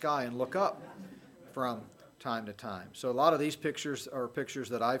elephant in the sky and look up from time to time. So a lot of these pictures are pictures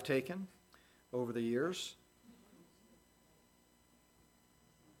that I've taken over the years.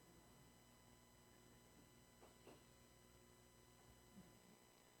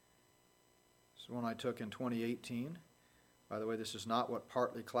 This is one I took in 2018. By the way, this is not what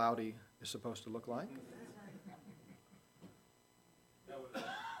partly cloudy is supposed to look like.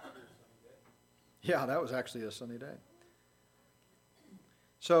 Yeah, that was actually a sunny day.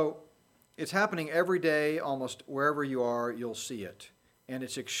 So it's happening every day, almost wherever you are, you'll see it. And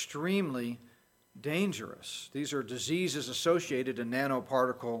it's extremely dangerous. These are diseases associated to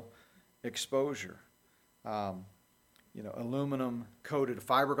nanoparticle exposure. Aluminum-coated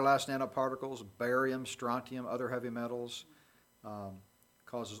fiberglass nanoparticles, barium, strontium, other heavy metals,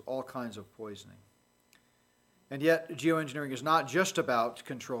 causes all kinds of poisoning. And yet, geoengineering is not just about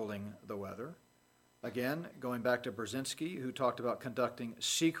controlling the weather. Again, going back to Brzezinski, who talked about conducting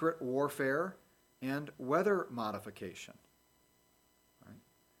secret warfare and weather modification. Right.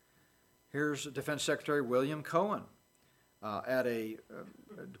 Here's Defense Secretary William Cohen at a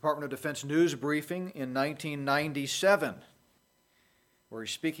Department of Defense news briefing in 1997, where he's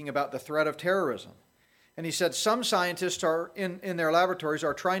speaking about the threat of terrorism. And he said some scientists are in their laboratories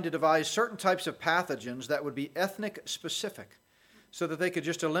are trying to devise certain types of pathogens that would be ethnic specific, so that they could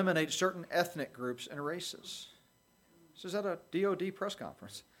just eliminate certain ethnic groups and races. This is at a DoD press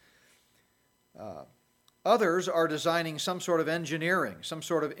conference. Others are designing some sort of engineering, some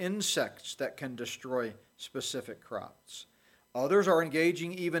sort of insects that can destroy specific crops. Others are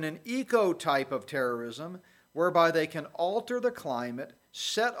engaging even in eco-type of terrorism, whereby they can alter the climate,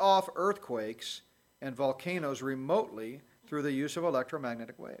 set off earthquakes and volcanoes remotely through the use of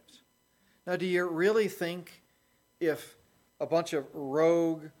electromagnetic waves. Now, do you really think if a bunch of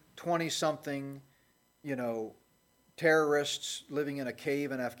rogue 20-something, terrorists living in a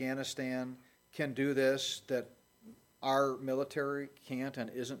cave in Afghanistan can do this, that our military can't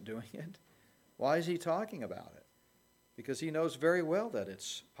and isn't doing it? Why is he talking about it? Because he knows very well that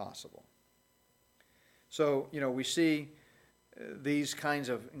it's possible. So, we see these kinds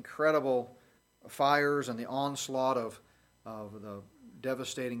of incredible fires and the onslaught of the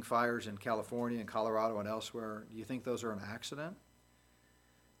devastating fires in California and Colorado and elsewhere. Do you think those are an accident?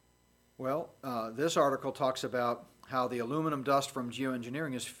 Well, this article talks about how the aluminum dust from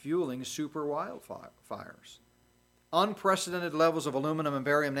geoengineering is fueling super wildfires. Unprecedented levels of aluminum and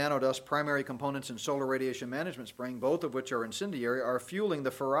barium nanodust, primary components in solar radiation management spraying, both of which are incendiary, are fueling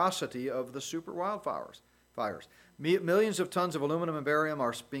the ferocity of the super wildfires. Millions of tons of aluminum and barium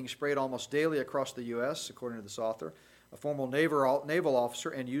are being sprayed almost daily across the U.S., according to this author, a former naval officer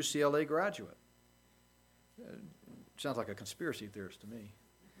and UCLA graduate. Sounds like a conspiracy theorist to me.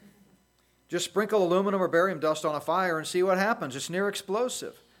 Just sprinkle aluminum or barium dust on a fire and see what happens. It's near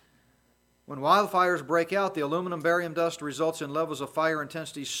explosive. When wildfires break out, the aluminum-barium dust results in levels of fire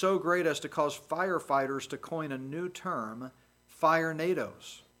intensity so great as to cause firefighters to coin a new term,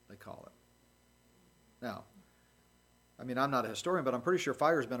 fire-nados, they call it. Now, I'm not a historian, but I'm pretty sure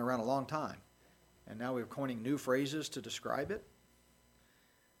fire's been around a long time. And now we're coining new phrases to describe it.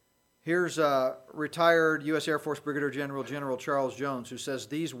 Here's retired U.S. Air Force Brigadier General Charles Jones, who says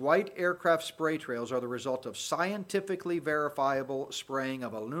these white aircraft spray trails are the result of scientifically verifiable spraying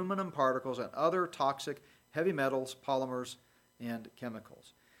of aluminum particles and other toxic heavy metals, polymers, and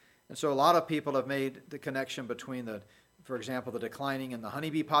chemicals. And so a lot of people have made the connection between for example, the declining in the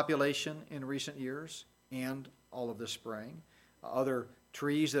honeybee population in recent years and all of this spraying. Other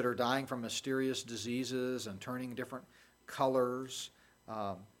trees that are dying from mysterious diseases and turning different colors.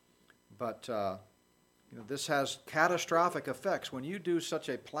 But this has catastrophic effects. When you do such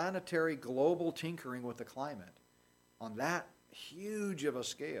a planetary global tinkering with the climate on that huge of a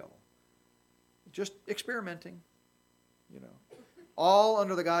scale, just experimenting, all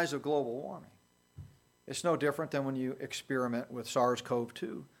under the guise of global warming. It's no different than when you experiment with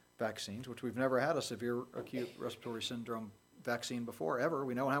SARS-CoV-2 vaccines, which we've never had a severe acute respiratory syndrome vaccine before, ever.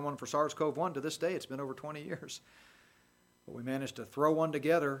 We don't have one for SARS-CoV-1 to this day. It's been over 20 years. But we managed to throw one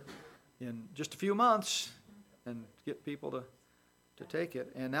together in just a few months and get people to take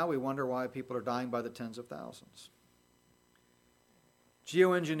it. And now we wonder why people are dying by the tens of thousands.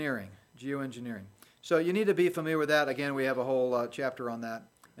 Geoengineering. So you need to be familiar with that. Again, we have a whole chapter on that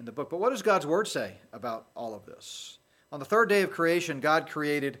in the book. But what does God's Word say about all of this? On the third day of creation, God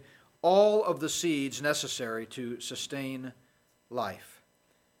created all of the seeds necessary to sustain life.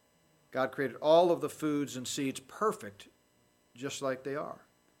 God created all of the foods and seeds perfect, just like they are.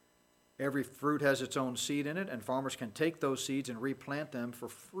 Every fruit has its own seed in it, and farmers can take those seeds and replant them for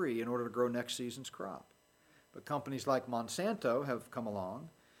free in order to grow next season's crop. But companies like Monsanto have come along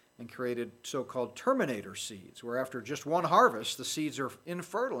and created so-called terminator seeds, where after just one harvest, the seeds are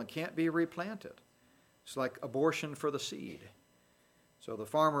infertile and can't be replanted. It's like abortion for the seed. So the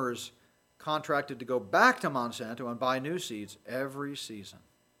farmer is contracted to go back to Monsanto and buy new seeds every season.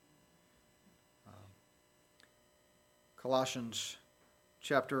 Colossians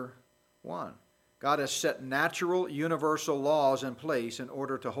chapter 1. God has set natural universal laws in place in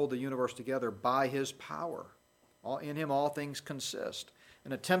order to hold the universe together by his power. In him all things consist.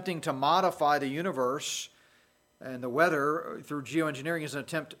 And attempting to modify the universe and the weather through geoengineering is an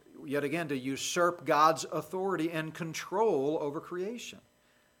attempt, yet again, to usurp God's authority and control over creation.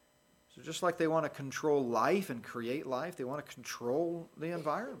 So just like they want to control life and create life, they want to control the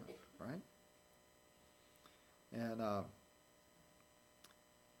environment, right? And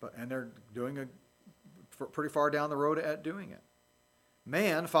they're doing pretty far down the road at doing it.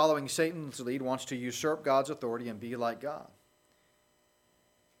 Man, following Satan's lead, wants to usurp God's authority and be like God.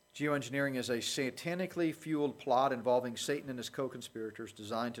 Geoengineering is a satanically fueled plot involving Satan and his co-conspirators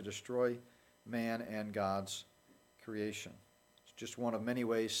designed to destroy man and God's creation. It's just one of many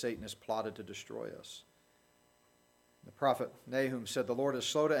ways Satan has plotted to destroy us. The prophet Nahum said, "The Lord is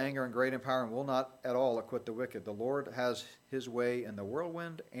slow to anger and great in power and will not at all acquit the wicked. The Lord has his way in the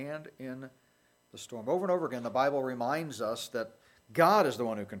whirlwind and in the storm." Over and over again, the Bible reminds us that God is the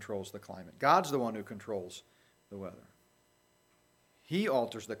one who controls the climate. God's the one who controls the weather. He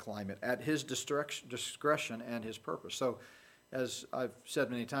alters the climate at his discretion and his purpose. So, as I've said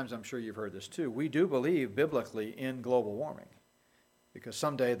many times, I'm sure you've heard this too, we do believe biblically in global warming, because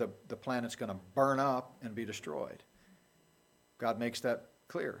someday the planet's going to burn up and be destroyed. God makes that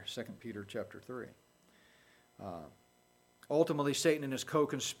clear, 2 Peter chapter 3. Ultimately, Satan and his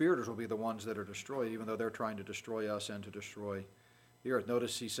co-conspirators will be the ones that are destroyed, even though they're trying to destroy us and to destroy the earth.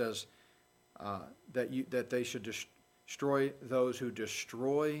 Notice he says that they should destroy those who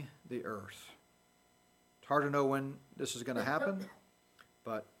destroy the earth. It's hard to know when this is going to happen,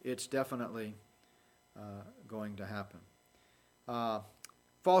 but it's definitely going to happen.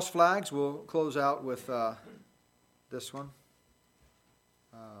 False flags, we'll close out with this one.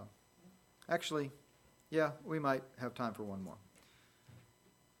 We might have time for one more.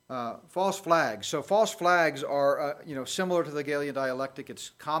 False flags. So false flags are, similar to the Hegelian dialectic.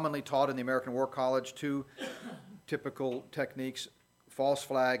 It's commonly taught in the American War College. Two typical techniques: false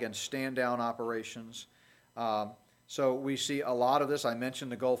flag and stand-down operations. So we see a lot of this. I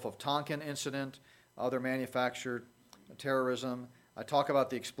mentioned the Gulf of Tonkin incident, other manufactured terrorism. I talk about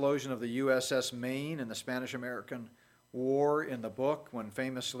the explosion of the USS Maine in the Spanish-American War in the book, when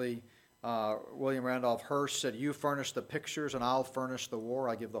famously William Randolph Hearst said, "You furnish the pictures and I'll furnish the war."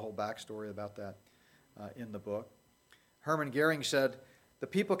 I give the whole backstory about that in the book. Hermann Goering said, "The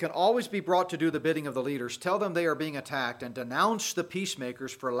people can always be brought to do the bidding of the leaders. Tell them they are being attacked and denounce the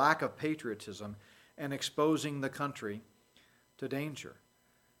peacemakers for lack of patriotism and exposing the country to danger."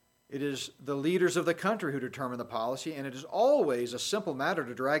 It is the leaders of the country who determine the policy, and it is always a simple matter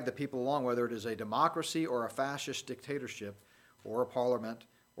to drag the people along, whether it is a democracy or a fascist dictatorship or a parliament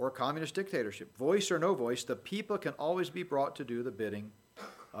or a communist dictatorship. Voice or no voice, the people can always be brought to do the bidding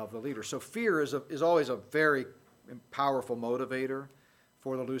of the leader. So fear is always a very powerful motivator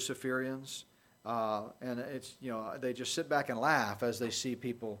for the Luciferians. And it's, they just sit back and laugh as they see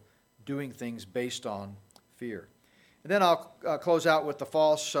people doing things based on fear. And then I'll close out with the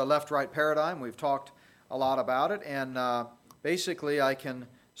false left-right paradigm. We've talked a lot about it, and basically I can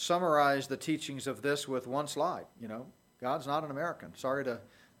summarize the teachings of this with one slide. God's not an American. Sorry to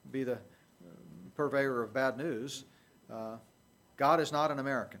be the purveyor of bad news. God is not an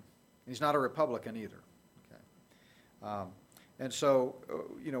American. He's not a Republican either. Okay. And so,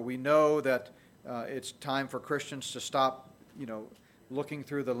 we know that it's time for Christians to stop, looking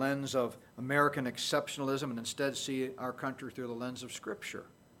through the lens of American exceptionalism and instead see our country through the lens of Scripture,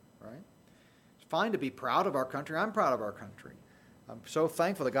 right? It's fine to be proud of our country. I'm proud of our country. I'm so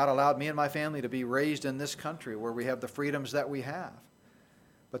thankful that God allowed me and my family to be raised in this country where we have the freedoms that we have.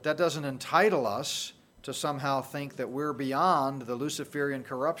 But that doesn't entitle us to somehow think that we're beyond the Luciferian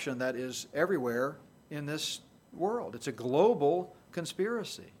corruption that is everywhere in this world. It's a global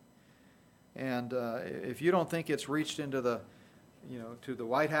conspiracy. And if you don't think it's reached into the, to the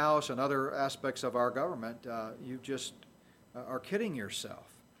White House and other aspects of our government, you just are kidding yourself.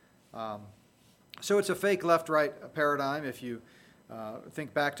 So it's a fake left-right paradigm. If you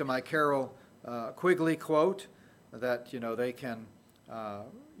think back to my Carol Quigley quote, that, they can,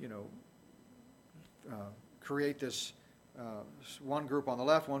 create this one group on the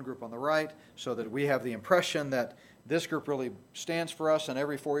left, one group on the right, so that we have the impression that this group really stands for us, and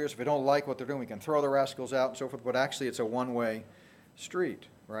every 4 years, if we don't like what they're doing, we can throw the rascals out and so forth, but actually it's a one-way street,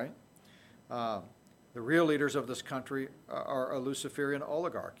 right? The real leaders of this country are a Luciferian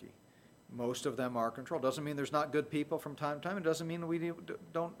oligarchy. Most of them are controlled. Doesn't mean there's not good people from time to time. It doesn't mean we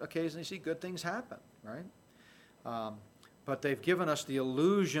don't occasionally see good things happen, right? But they've given us the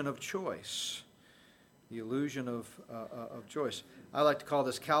illusion of choice. The illusion of choice. I like to call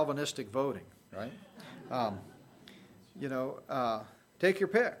this Calvinistic voting, right? Take your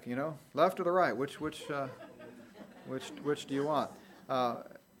pick, left or the right. Which do you want?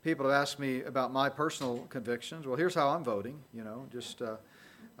 People have asked me about my personal convictions. Well, here's how I'm voting,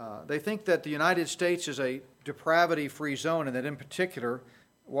 they think that the United States is a depravity-free zone, and that in particular,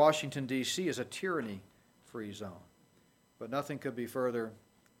 Washington, D.C. is a tyranny-free zone. But nothing could be further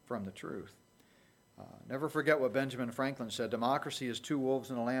from the truth. Never forget what Benjamin Franklin said: democracy is two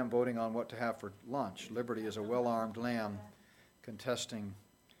wolves and a lamb voting on what to have for lunch. Liberty is a well-armed lamb contesting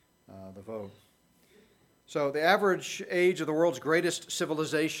the vote. So the average age of the world's greatest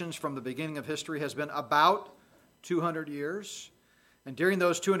civilizations from the beginning of history has been about 200 years. And during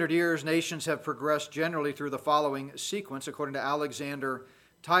those 200 years, nations have progressed generally through the following sequence, according to Alexander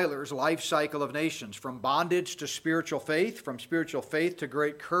Tyler's Life Cycle of Nations: from bondage to spiritual faith, from spiritual faith to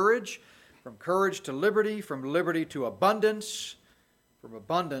great courage, from courage to liberty, from liberty to abundance, from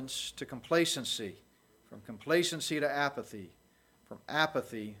abundance to complacency, from complacency to apathy, from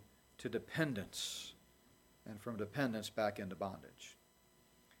apathy to dependence, and from dependence back into bondage.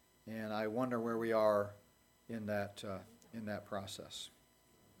 And I wonder where we are in that process.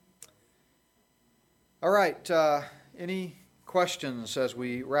 All right, any questions as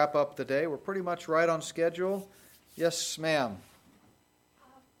we wrap up the day? We're pretty much right on schedule. Yes, ma'am.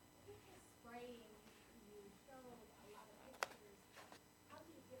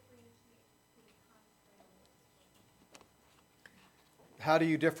 How do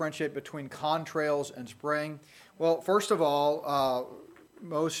you differentiate between contrails and spraying? Well, first of all,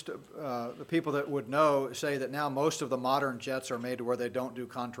 most the people that would know say that now most of the modern jets are made to where they don't do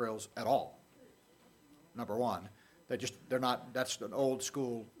contrails at all. Number one, they're not. That's an old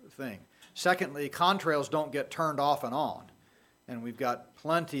school thing. Secondly, contrails don't get turned off and on, and we've got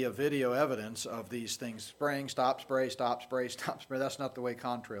plenty of video evidence of these things spraying, stop, spray, stop, spray, stop, spray. That's not the way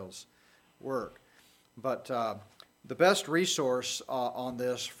contrails work. But the best resource on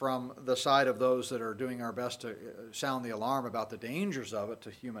this from the side of those that are doing our best to sound the alarm about the dangers of it to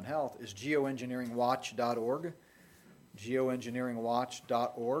human health is geoengineeringwatch.org,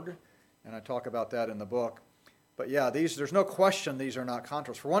 geoengineeringwatch.org, and I talk about that in the book. But yeah, there's no question these are not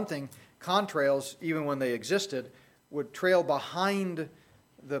contrails. For one thing, contrails, even when they existed, would trail behind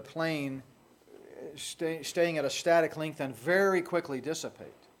the plane, staying at a static length and very quickly dissipate.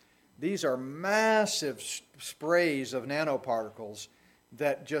 These are massive sprays of nanoparticles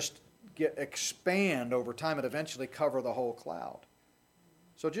that just expand over time and eventually cover the whole cloud.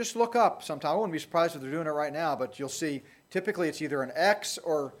 So just look up sometime. I wouldn't be surprised if they're doing it right now, but you'll see typically it's either an X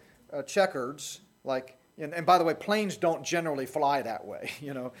or checkers. And by the way, planes don't generally fly that way.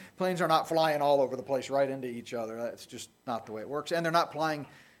 Planes are not flying all over the place right into each other. That's just not the way it works. And they're not flying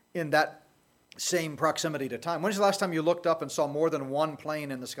in that same proximity to time. When's the last time you looked up and saw more than one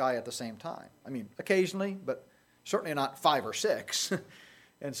plane in the sky at the same time? I mean, occasionally, but certainly not 5 or 6.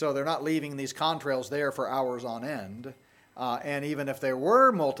 And so they're not leaving these contrails there for hours on end. And even if there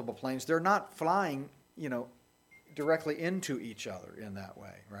were multiple planes, they're not flying, directly into each other in that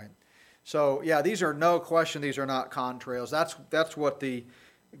way, right? So, yeah, these are no question, these are not contrails. That's what the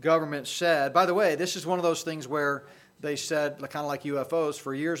government said. By the way, this is one of those things where they said, kind of like UFOs,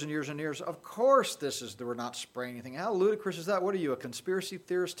 for years and years and years, of course we're not spraying anything. How ludicrous is that? What are you, a conspiracy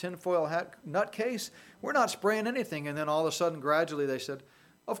theorist, tinfoil hat nutcase? We're not spraying anything. And then all of a sudden, gradually, they said,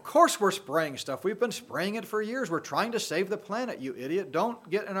 of course we're spraying stuff. We've been spraying it for years. We're trying to save the planet, you idiot. Don't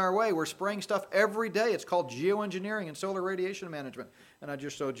get in our way. We're spraying stuff every day. It's called geoengineering and solar radiation management. And I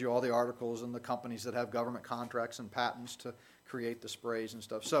just showed you all the articles and the companies that have government contracts and patents to create the sprays and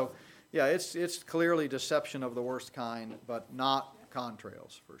stuff. So, yeah, it's clearly deception of the worst kind, but not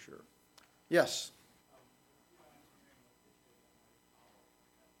contrails for sure. Yes?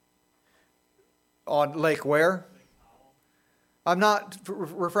 On Lake where? I'm not,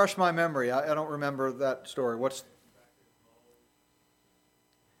 refresh my memory. I don't remember that story.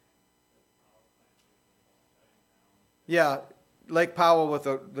 Yeah, Lake Powell with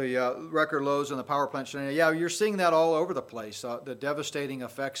the record lows and the power plant. Yeah, you're seeing that all over the place, the devastating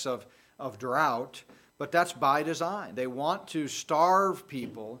effects of drought, but that's by design. They want to starve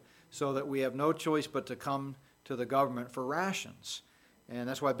people so that we have no choice but to come to the government for rations. And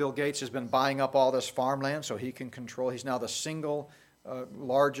that's why Bill Gates has been buying up all this farmland so he can control. He's now the single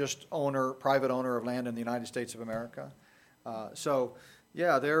largest private owner of land in the United States of America. It's a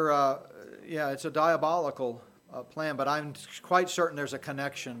diabolical plan, but I'm quite certain there's a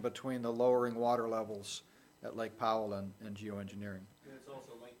connection between the lowering water levels at Lake Powell and geoengineering. And it's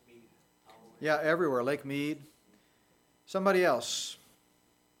also Lake Mead. Yeah, everywhere. Lake Mead. Somebody else.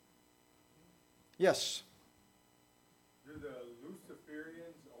 Yes. Do the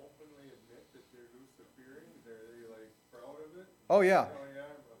Luciferians openly admit that they're Luciferians? Are they proud of it? Oh, yeah.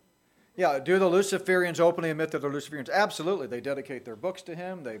 Yeah, do the Luciferians openly admit that they're Luciferians? Absolutely. They dedicate their books to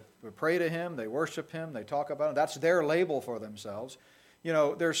him, they pray to him, they worship him, they talk about him. That's their label for themselves.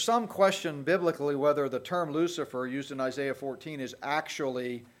 There's some question biblically whether the term Lucifer used in Isaiah 14 is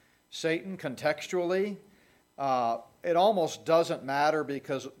actually Satan contextually. It almost doesn't matter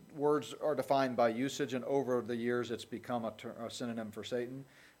because words are defined by usage, and over the years it's become a synonym for Satan.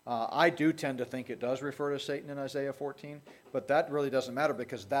 I do tend to think it does refer to Satan in Isaiah 14, but that really doesn't matter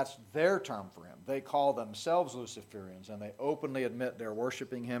because that's their term for him. They call themselves Luciferians, and they openly admit they're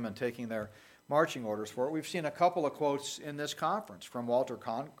worshiping him and taking their marching orders for it. We've seen a couple of quotes in this conference from Walter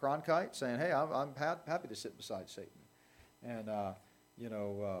Cronkite saying, hey, I'm happy to sit beside Satan. And,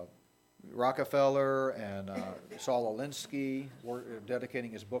 Rockefeller and Saul Alinsky were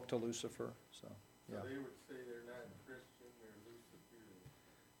dedicating his book to Lucifer. So they would say they're not Christian, they're Luciferian.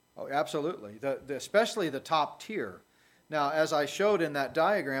 Oh, absolutely. Especially the top tier. Now, as I showed in that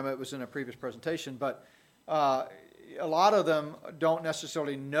diagram, it was in a previous presentation, but a lot of them don't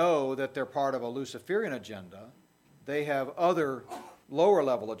necessarily know that they're part of a Luciferian agenda. They have other lower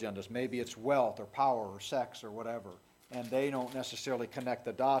level agendas. Maybe it's wealth or power or sex or whatever. And they don't necessarily connect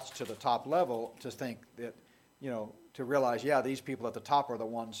the dots to the top level to think that, to realize, these people at the top are the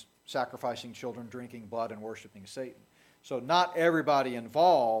ones sacrificing children, drinking blood, and worshiping Satan. So not everybody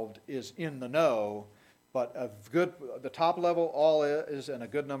involved is in the know, but the top level all is, and a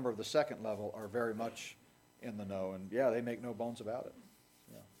good number of the second level are very much in the know. And they make no bones about it.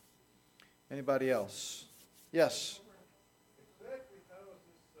 Yeah. Anybody else? Yes.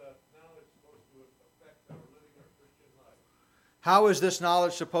 How is this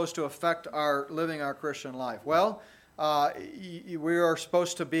knowledge supposed to affect our living our Christian life? Well, we are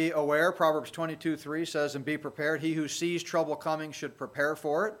supposed to be aware. Proverbs 22:3 says, and be prepared. He who sees trouble coming should prepare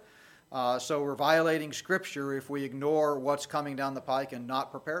for it. So we're violating Scripture if we ignore what's coming down the pike and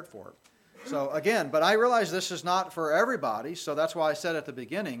not prepared for it. So again, but I realize this is not for everybody, so that's why I said at the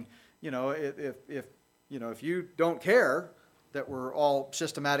beginning, if you don't care that we're all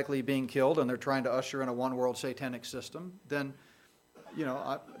systematically being killed and they're trying to usher in a one-world satanic system, then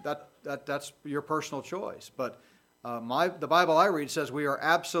that's your personal choice. But the Bible I read says we are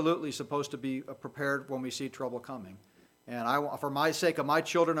absolutely supposed to be prepared when we see trouble coming. And for my sake of my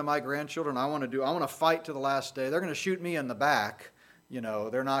children and my grandchildren, I want to fight to the last day. They're going to shoot me in the back.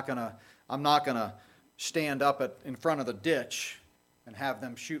 I'm not going to stand up in front of the ditch and have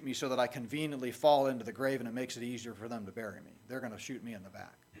them shoot me so that I conveniently fall into the grave and it makes it easier for them to bury me. They're going to shoot me in the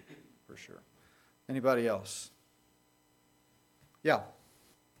back, for sure. Anybody else? Yeah.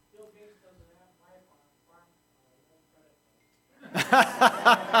 Bill Gates doesn't have life on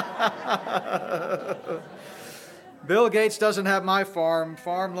farm. Bill Gates doesn't have my farm.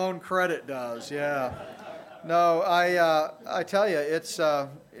 Farm Loan Credit does. Yeah. No, I tell you,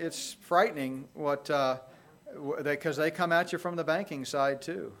 it's frightening what because they come at you from the banking side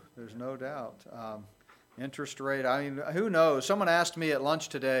too. There's no doubt. Interest rate. I mean, who knows? Someone asked me at lunch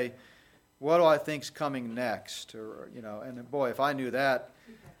today, "What do I think's coming next?" Or and boy, if I knew that,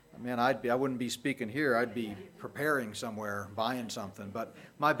 man, I wouldn't be speaking here. I'd be preparing somewhere, buying something. But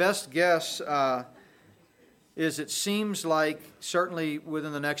my best guess is it seems like certainly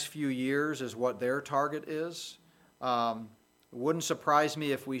within the next few years is what their target is. It wouldn't surprise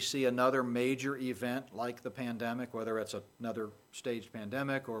me if we see another major event like the pandemic, whether it's another staged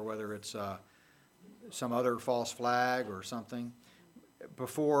pandemic or whether it's some other false flag or something,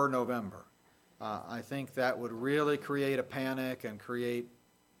 before November. I think that would really create a panic and create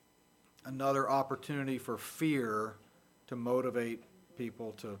another opportunity for fear to motivate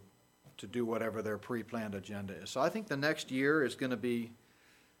people to do whatever their pre-planned agenda is. So I think the next year is going to be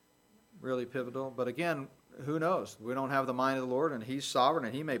really pivotal. But again, who knows? We don't have the mind of the Lord, and He's sovereign,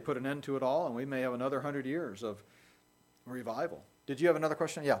 and He may put an end to it all, and we may have another 100 years of revival. Did you have another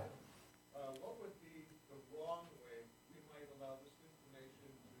question? Yeah. What would be the wrong way we might allow this information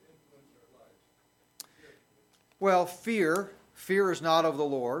to influence our lives? Well, fear is not of the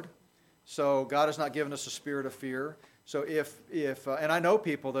Lord. So God has not given us a spirit of fear. So if and I know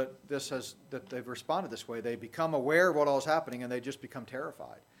people that they've responded this way. They become aware of what all is happening and they just become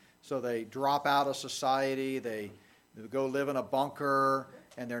terrified. So they drop out of society. They go live in a bunker,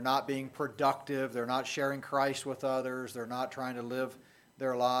 and they're not being productive. They're not sharing Christ with others. They're not trying to live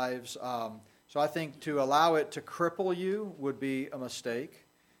their lives. So I think to allow it to cripple you would be a mistake.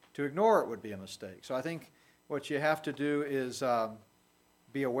 To ignore it would be a mistake. So I think what you have to do is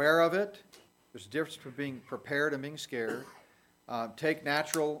be aware of it. There's a difference between being prepared and being scared. Take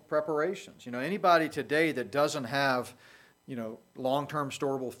natural preparations. Anybody today that doesn't have, long-term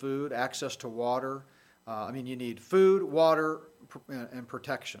storable food, access to water. You need food, water, and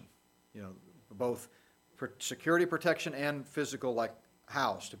protection. Both security protection and physical, like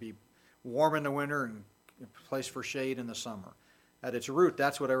house, to be warm in the winter and a place for shade in the summer. At its root,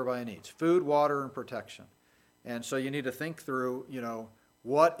 that's what everybody needs: food, water, and protection. And so you need to think through,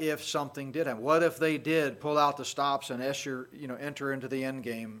 what if something did happen? What if they did pull out the stops and enter into the end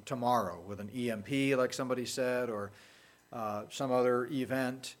game tomorrow with an EMP, like somebody said, or some other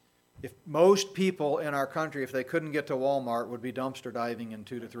event? If most people in our country, if they couldn't get to Walmart, would be dumpster diving in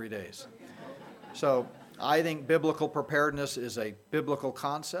 2 to 3 days. So I think biblical preparedness is a biblical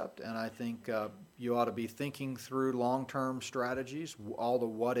concept, and I think you ought to be thinking through long-term strategies, all the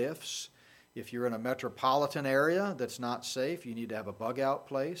what-ifs. If you're in a metropolitan area that's not safe, you need to have a bug-out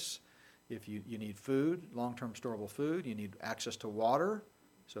place. If you need food, long-term storable food, you need access to water,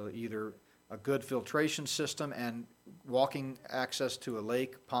 so either a good filtration system and walking access to a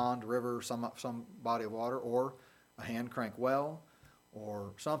lake, pond, river, some body of water, or a hand crank well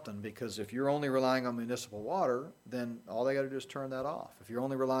or something, because if you're only relying on municipal water, then all they got to do is turn that off. If you're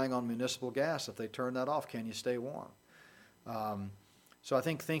only relying on municipal gas, if they turn that off, can you stay warm? So I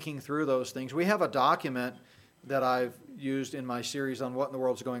think thinking through those things. We have a document that I've used in my series on what in the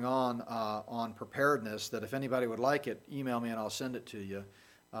world's going on preparedness, that if anybody would like it, email me and I'll send it to you.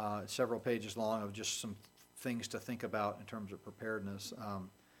 It's several pages long of just some things to think about in terms of preparedness.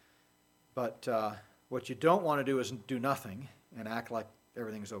 But what you don't want to do is do nothing and act like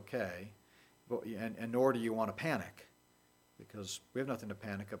everything's okay, and nor do you want to panic, because we have nothing to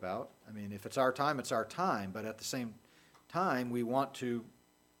panic about. If it's our time, it's our time, but at the same time, we want to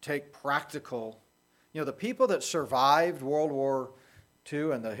take practical. The people that survived World War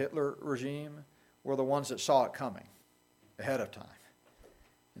II and the Hitler regime were the ones that saw it coming ahead of time.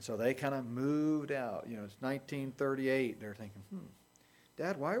 And so they kind of moved out. It's 1938. They're thinking,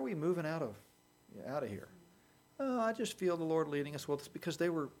 Dad, why are we moving out of here? Oh, I just feel the Lord leading us. Well, it's because they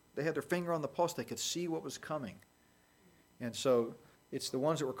had their finger on the pulse. They could see what was coming. And so it's the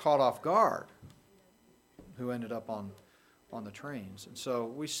ones that were caught off guard who ended up on the trains. And so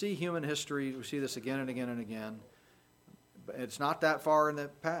we see human history. We see this again and again and again. But it's not that far in the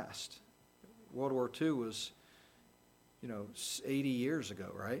past. World War II was 80 years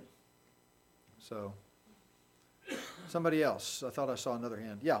ago, right? So, somebody else. I thought I saw another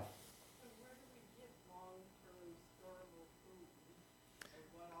hand. Yeah. Where do we get long-term storable food? And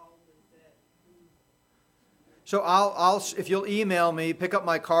what all does that do? So I'll if you'll email me, pick up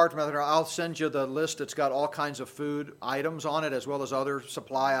my card from there, I'll send you the list that's got all kinds of food items on it, as well as other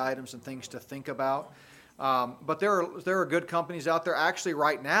supply items and things to think about. But there are good companies out there. Actually,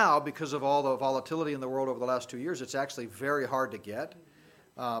 right now, because of all the volatility in the world over the last 2 years, it's actually very hard to get.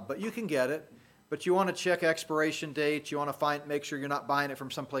 But you can get it. But you want to check expiration dates. You want to make sure you're not buying it from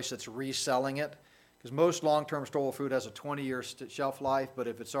someplace that's reselling it. Because most long-term storable food has a 20-year shelf life, but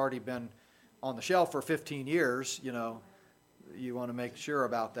if it's already been on the shelf for 15 years, you want to make sure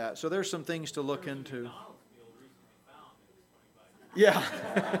about that. So there's some things to look into. Yeah.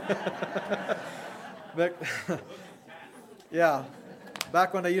 Yeah.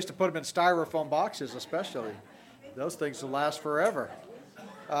 Back when they used to put them in styrofoam boxes, especially. Those things will last forever.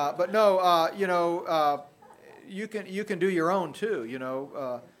 But no, you can do your own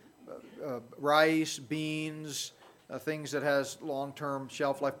too. Rice, beans, things that has long-term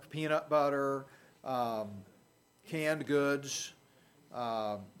shelf life, peanut butter, canned goods,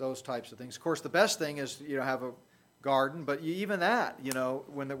 those types of things. Of course, the best thing is have a garden, but even that,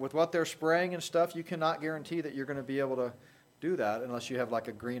 with what they're spraying and stuff, you cannot guarantee that you're going to be able to do that unless you have like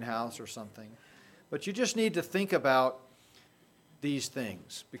a greenhouse or something. But you just need to think about these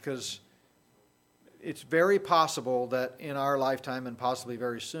things because it's very possible that in our lifetime and possibly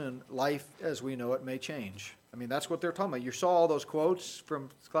very soon, life as we know it may change. I mean, that's what they're talking about. You saw all those quotes from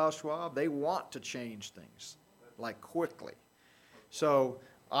Klaus Schwab. They want to change things, like quickly. So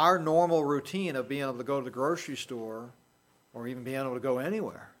our normal routine of being able to go to the grocery store or even being able to go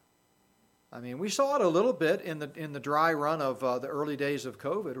anywhere. I mean, we saw it a little bit in the dry run of the early days of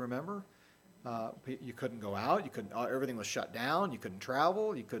COVID, remember? You couldn't go out. Everything was shut down. You couldn't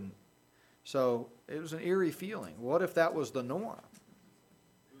travel. You couldn't. So it was an eerie feeling. What if that was the norm?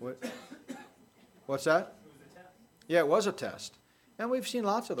 What's that? Yeah, it was a test. And we've seen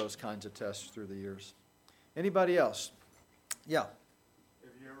lots of those kinds of tests through the years. Anybody else? Yeah.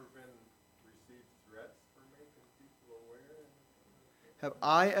 Have you ever received threats for making people aware? Have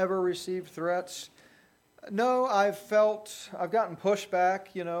I ever received threats? No, I've gotten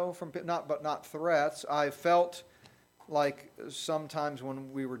pushback, from not threats. I felt like sometimes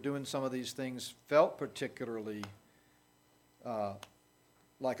when we were doing some of these things, felt particularly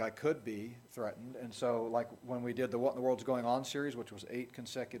like I could be threatened. And so, like when we did the What in the World's Going On series, which was 8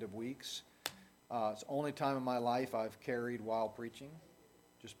 consecutive weeks, it's the only time in my life I've carried while preaching,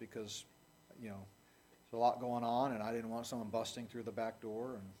 just because, there's a lot going on, and I didn't want someone busting through the back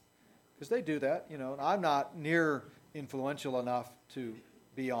door, and because they do that, and I'm not near influential enough to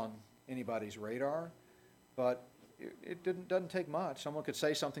be on anybody's radar, but it doesn't take much. Someone could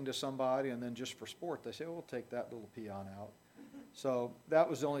say something to somebody, and then just for sport, they say, "Oh, we'll take that little peon out." So that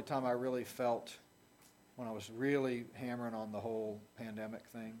was the only time I really felt when I was really hammering on the whole pandemic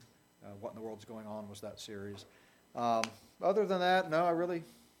thing. What in the World's Going On was that series. Other than that, no, I really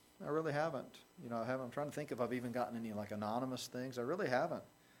haven't. I'm trying to think if I've even gotten any like anonymous things. I really haven't.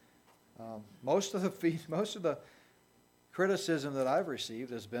 Most of the criticism that I've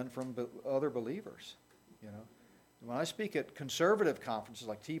received has been from other believers. When I speak at conservative conferences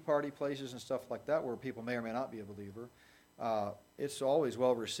like Tea Party places and stuff like that, where people may or may not be a believer, it's always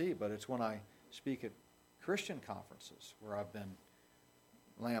well received. But it's when I speak at Christian conferences where I've been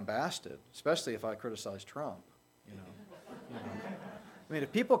lambasted, especially if I criticize Trump. I mean,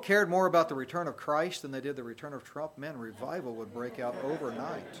 if people cared more about the return of Christ than they did the return of Trump, man, revival would break out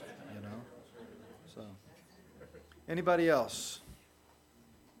overnight. So, anybody else?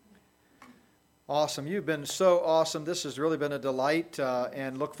 Awesome. You've been so awesome. This has really been a delight,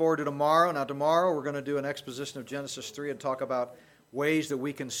 and look forward to tomorrow. Now, tomorrow we're going to do an exposition of Genesis 3 and talk about ways that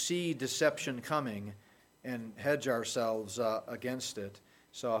we can see deception coming and hedge ourselves against it.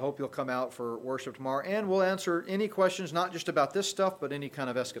 So I hope you'll come out for worship tomorrow, and we'll answer any questions, not just about this stuff, but any kind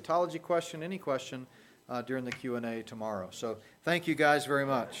of eschatology question, any question during the Q&A tomorrow. So thank you guys very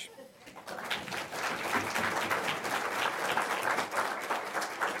much.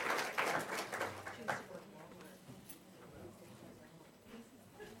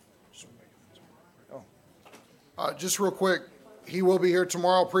 Just real quick, he will be here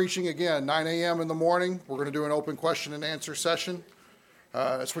tomorrow preaching again, 9 a.m. in the morning. We're going to do an open question and answer session.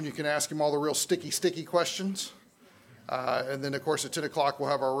 That's when you can ask him all the real sticky questions. And then, of course, at 10 o'clock, we'll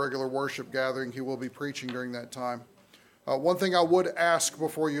have our regular worship gathering. He will be preaching during that time. One thing I would ask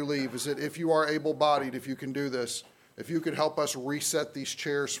before you leave is that if you are able-bodied, if you can do this, if you could help us reset these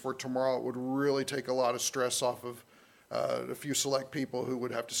chairs for tomorrow, it would really take a lot of stress off of a few select people who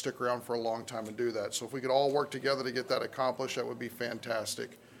would have to stick around for a long time and do that. So if we could all work together to get that accomplished, that would be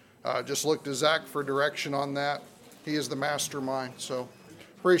fantastic. Just look to Zach for direction on that. He is the mastermind, so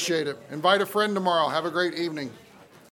appreciate it. Invite a friend tomorrow. Have a great evening.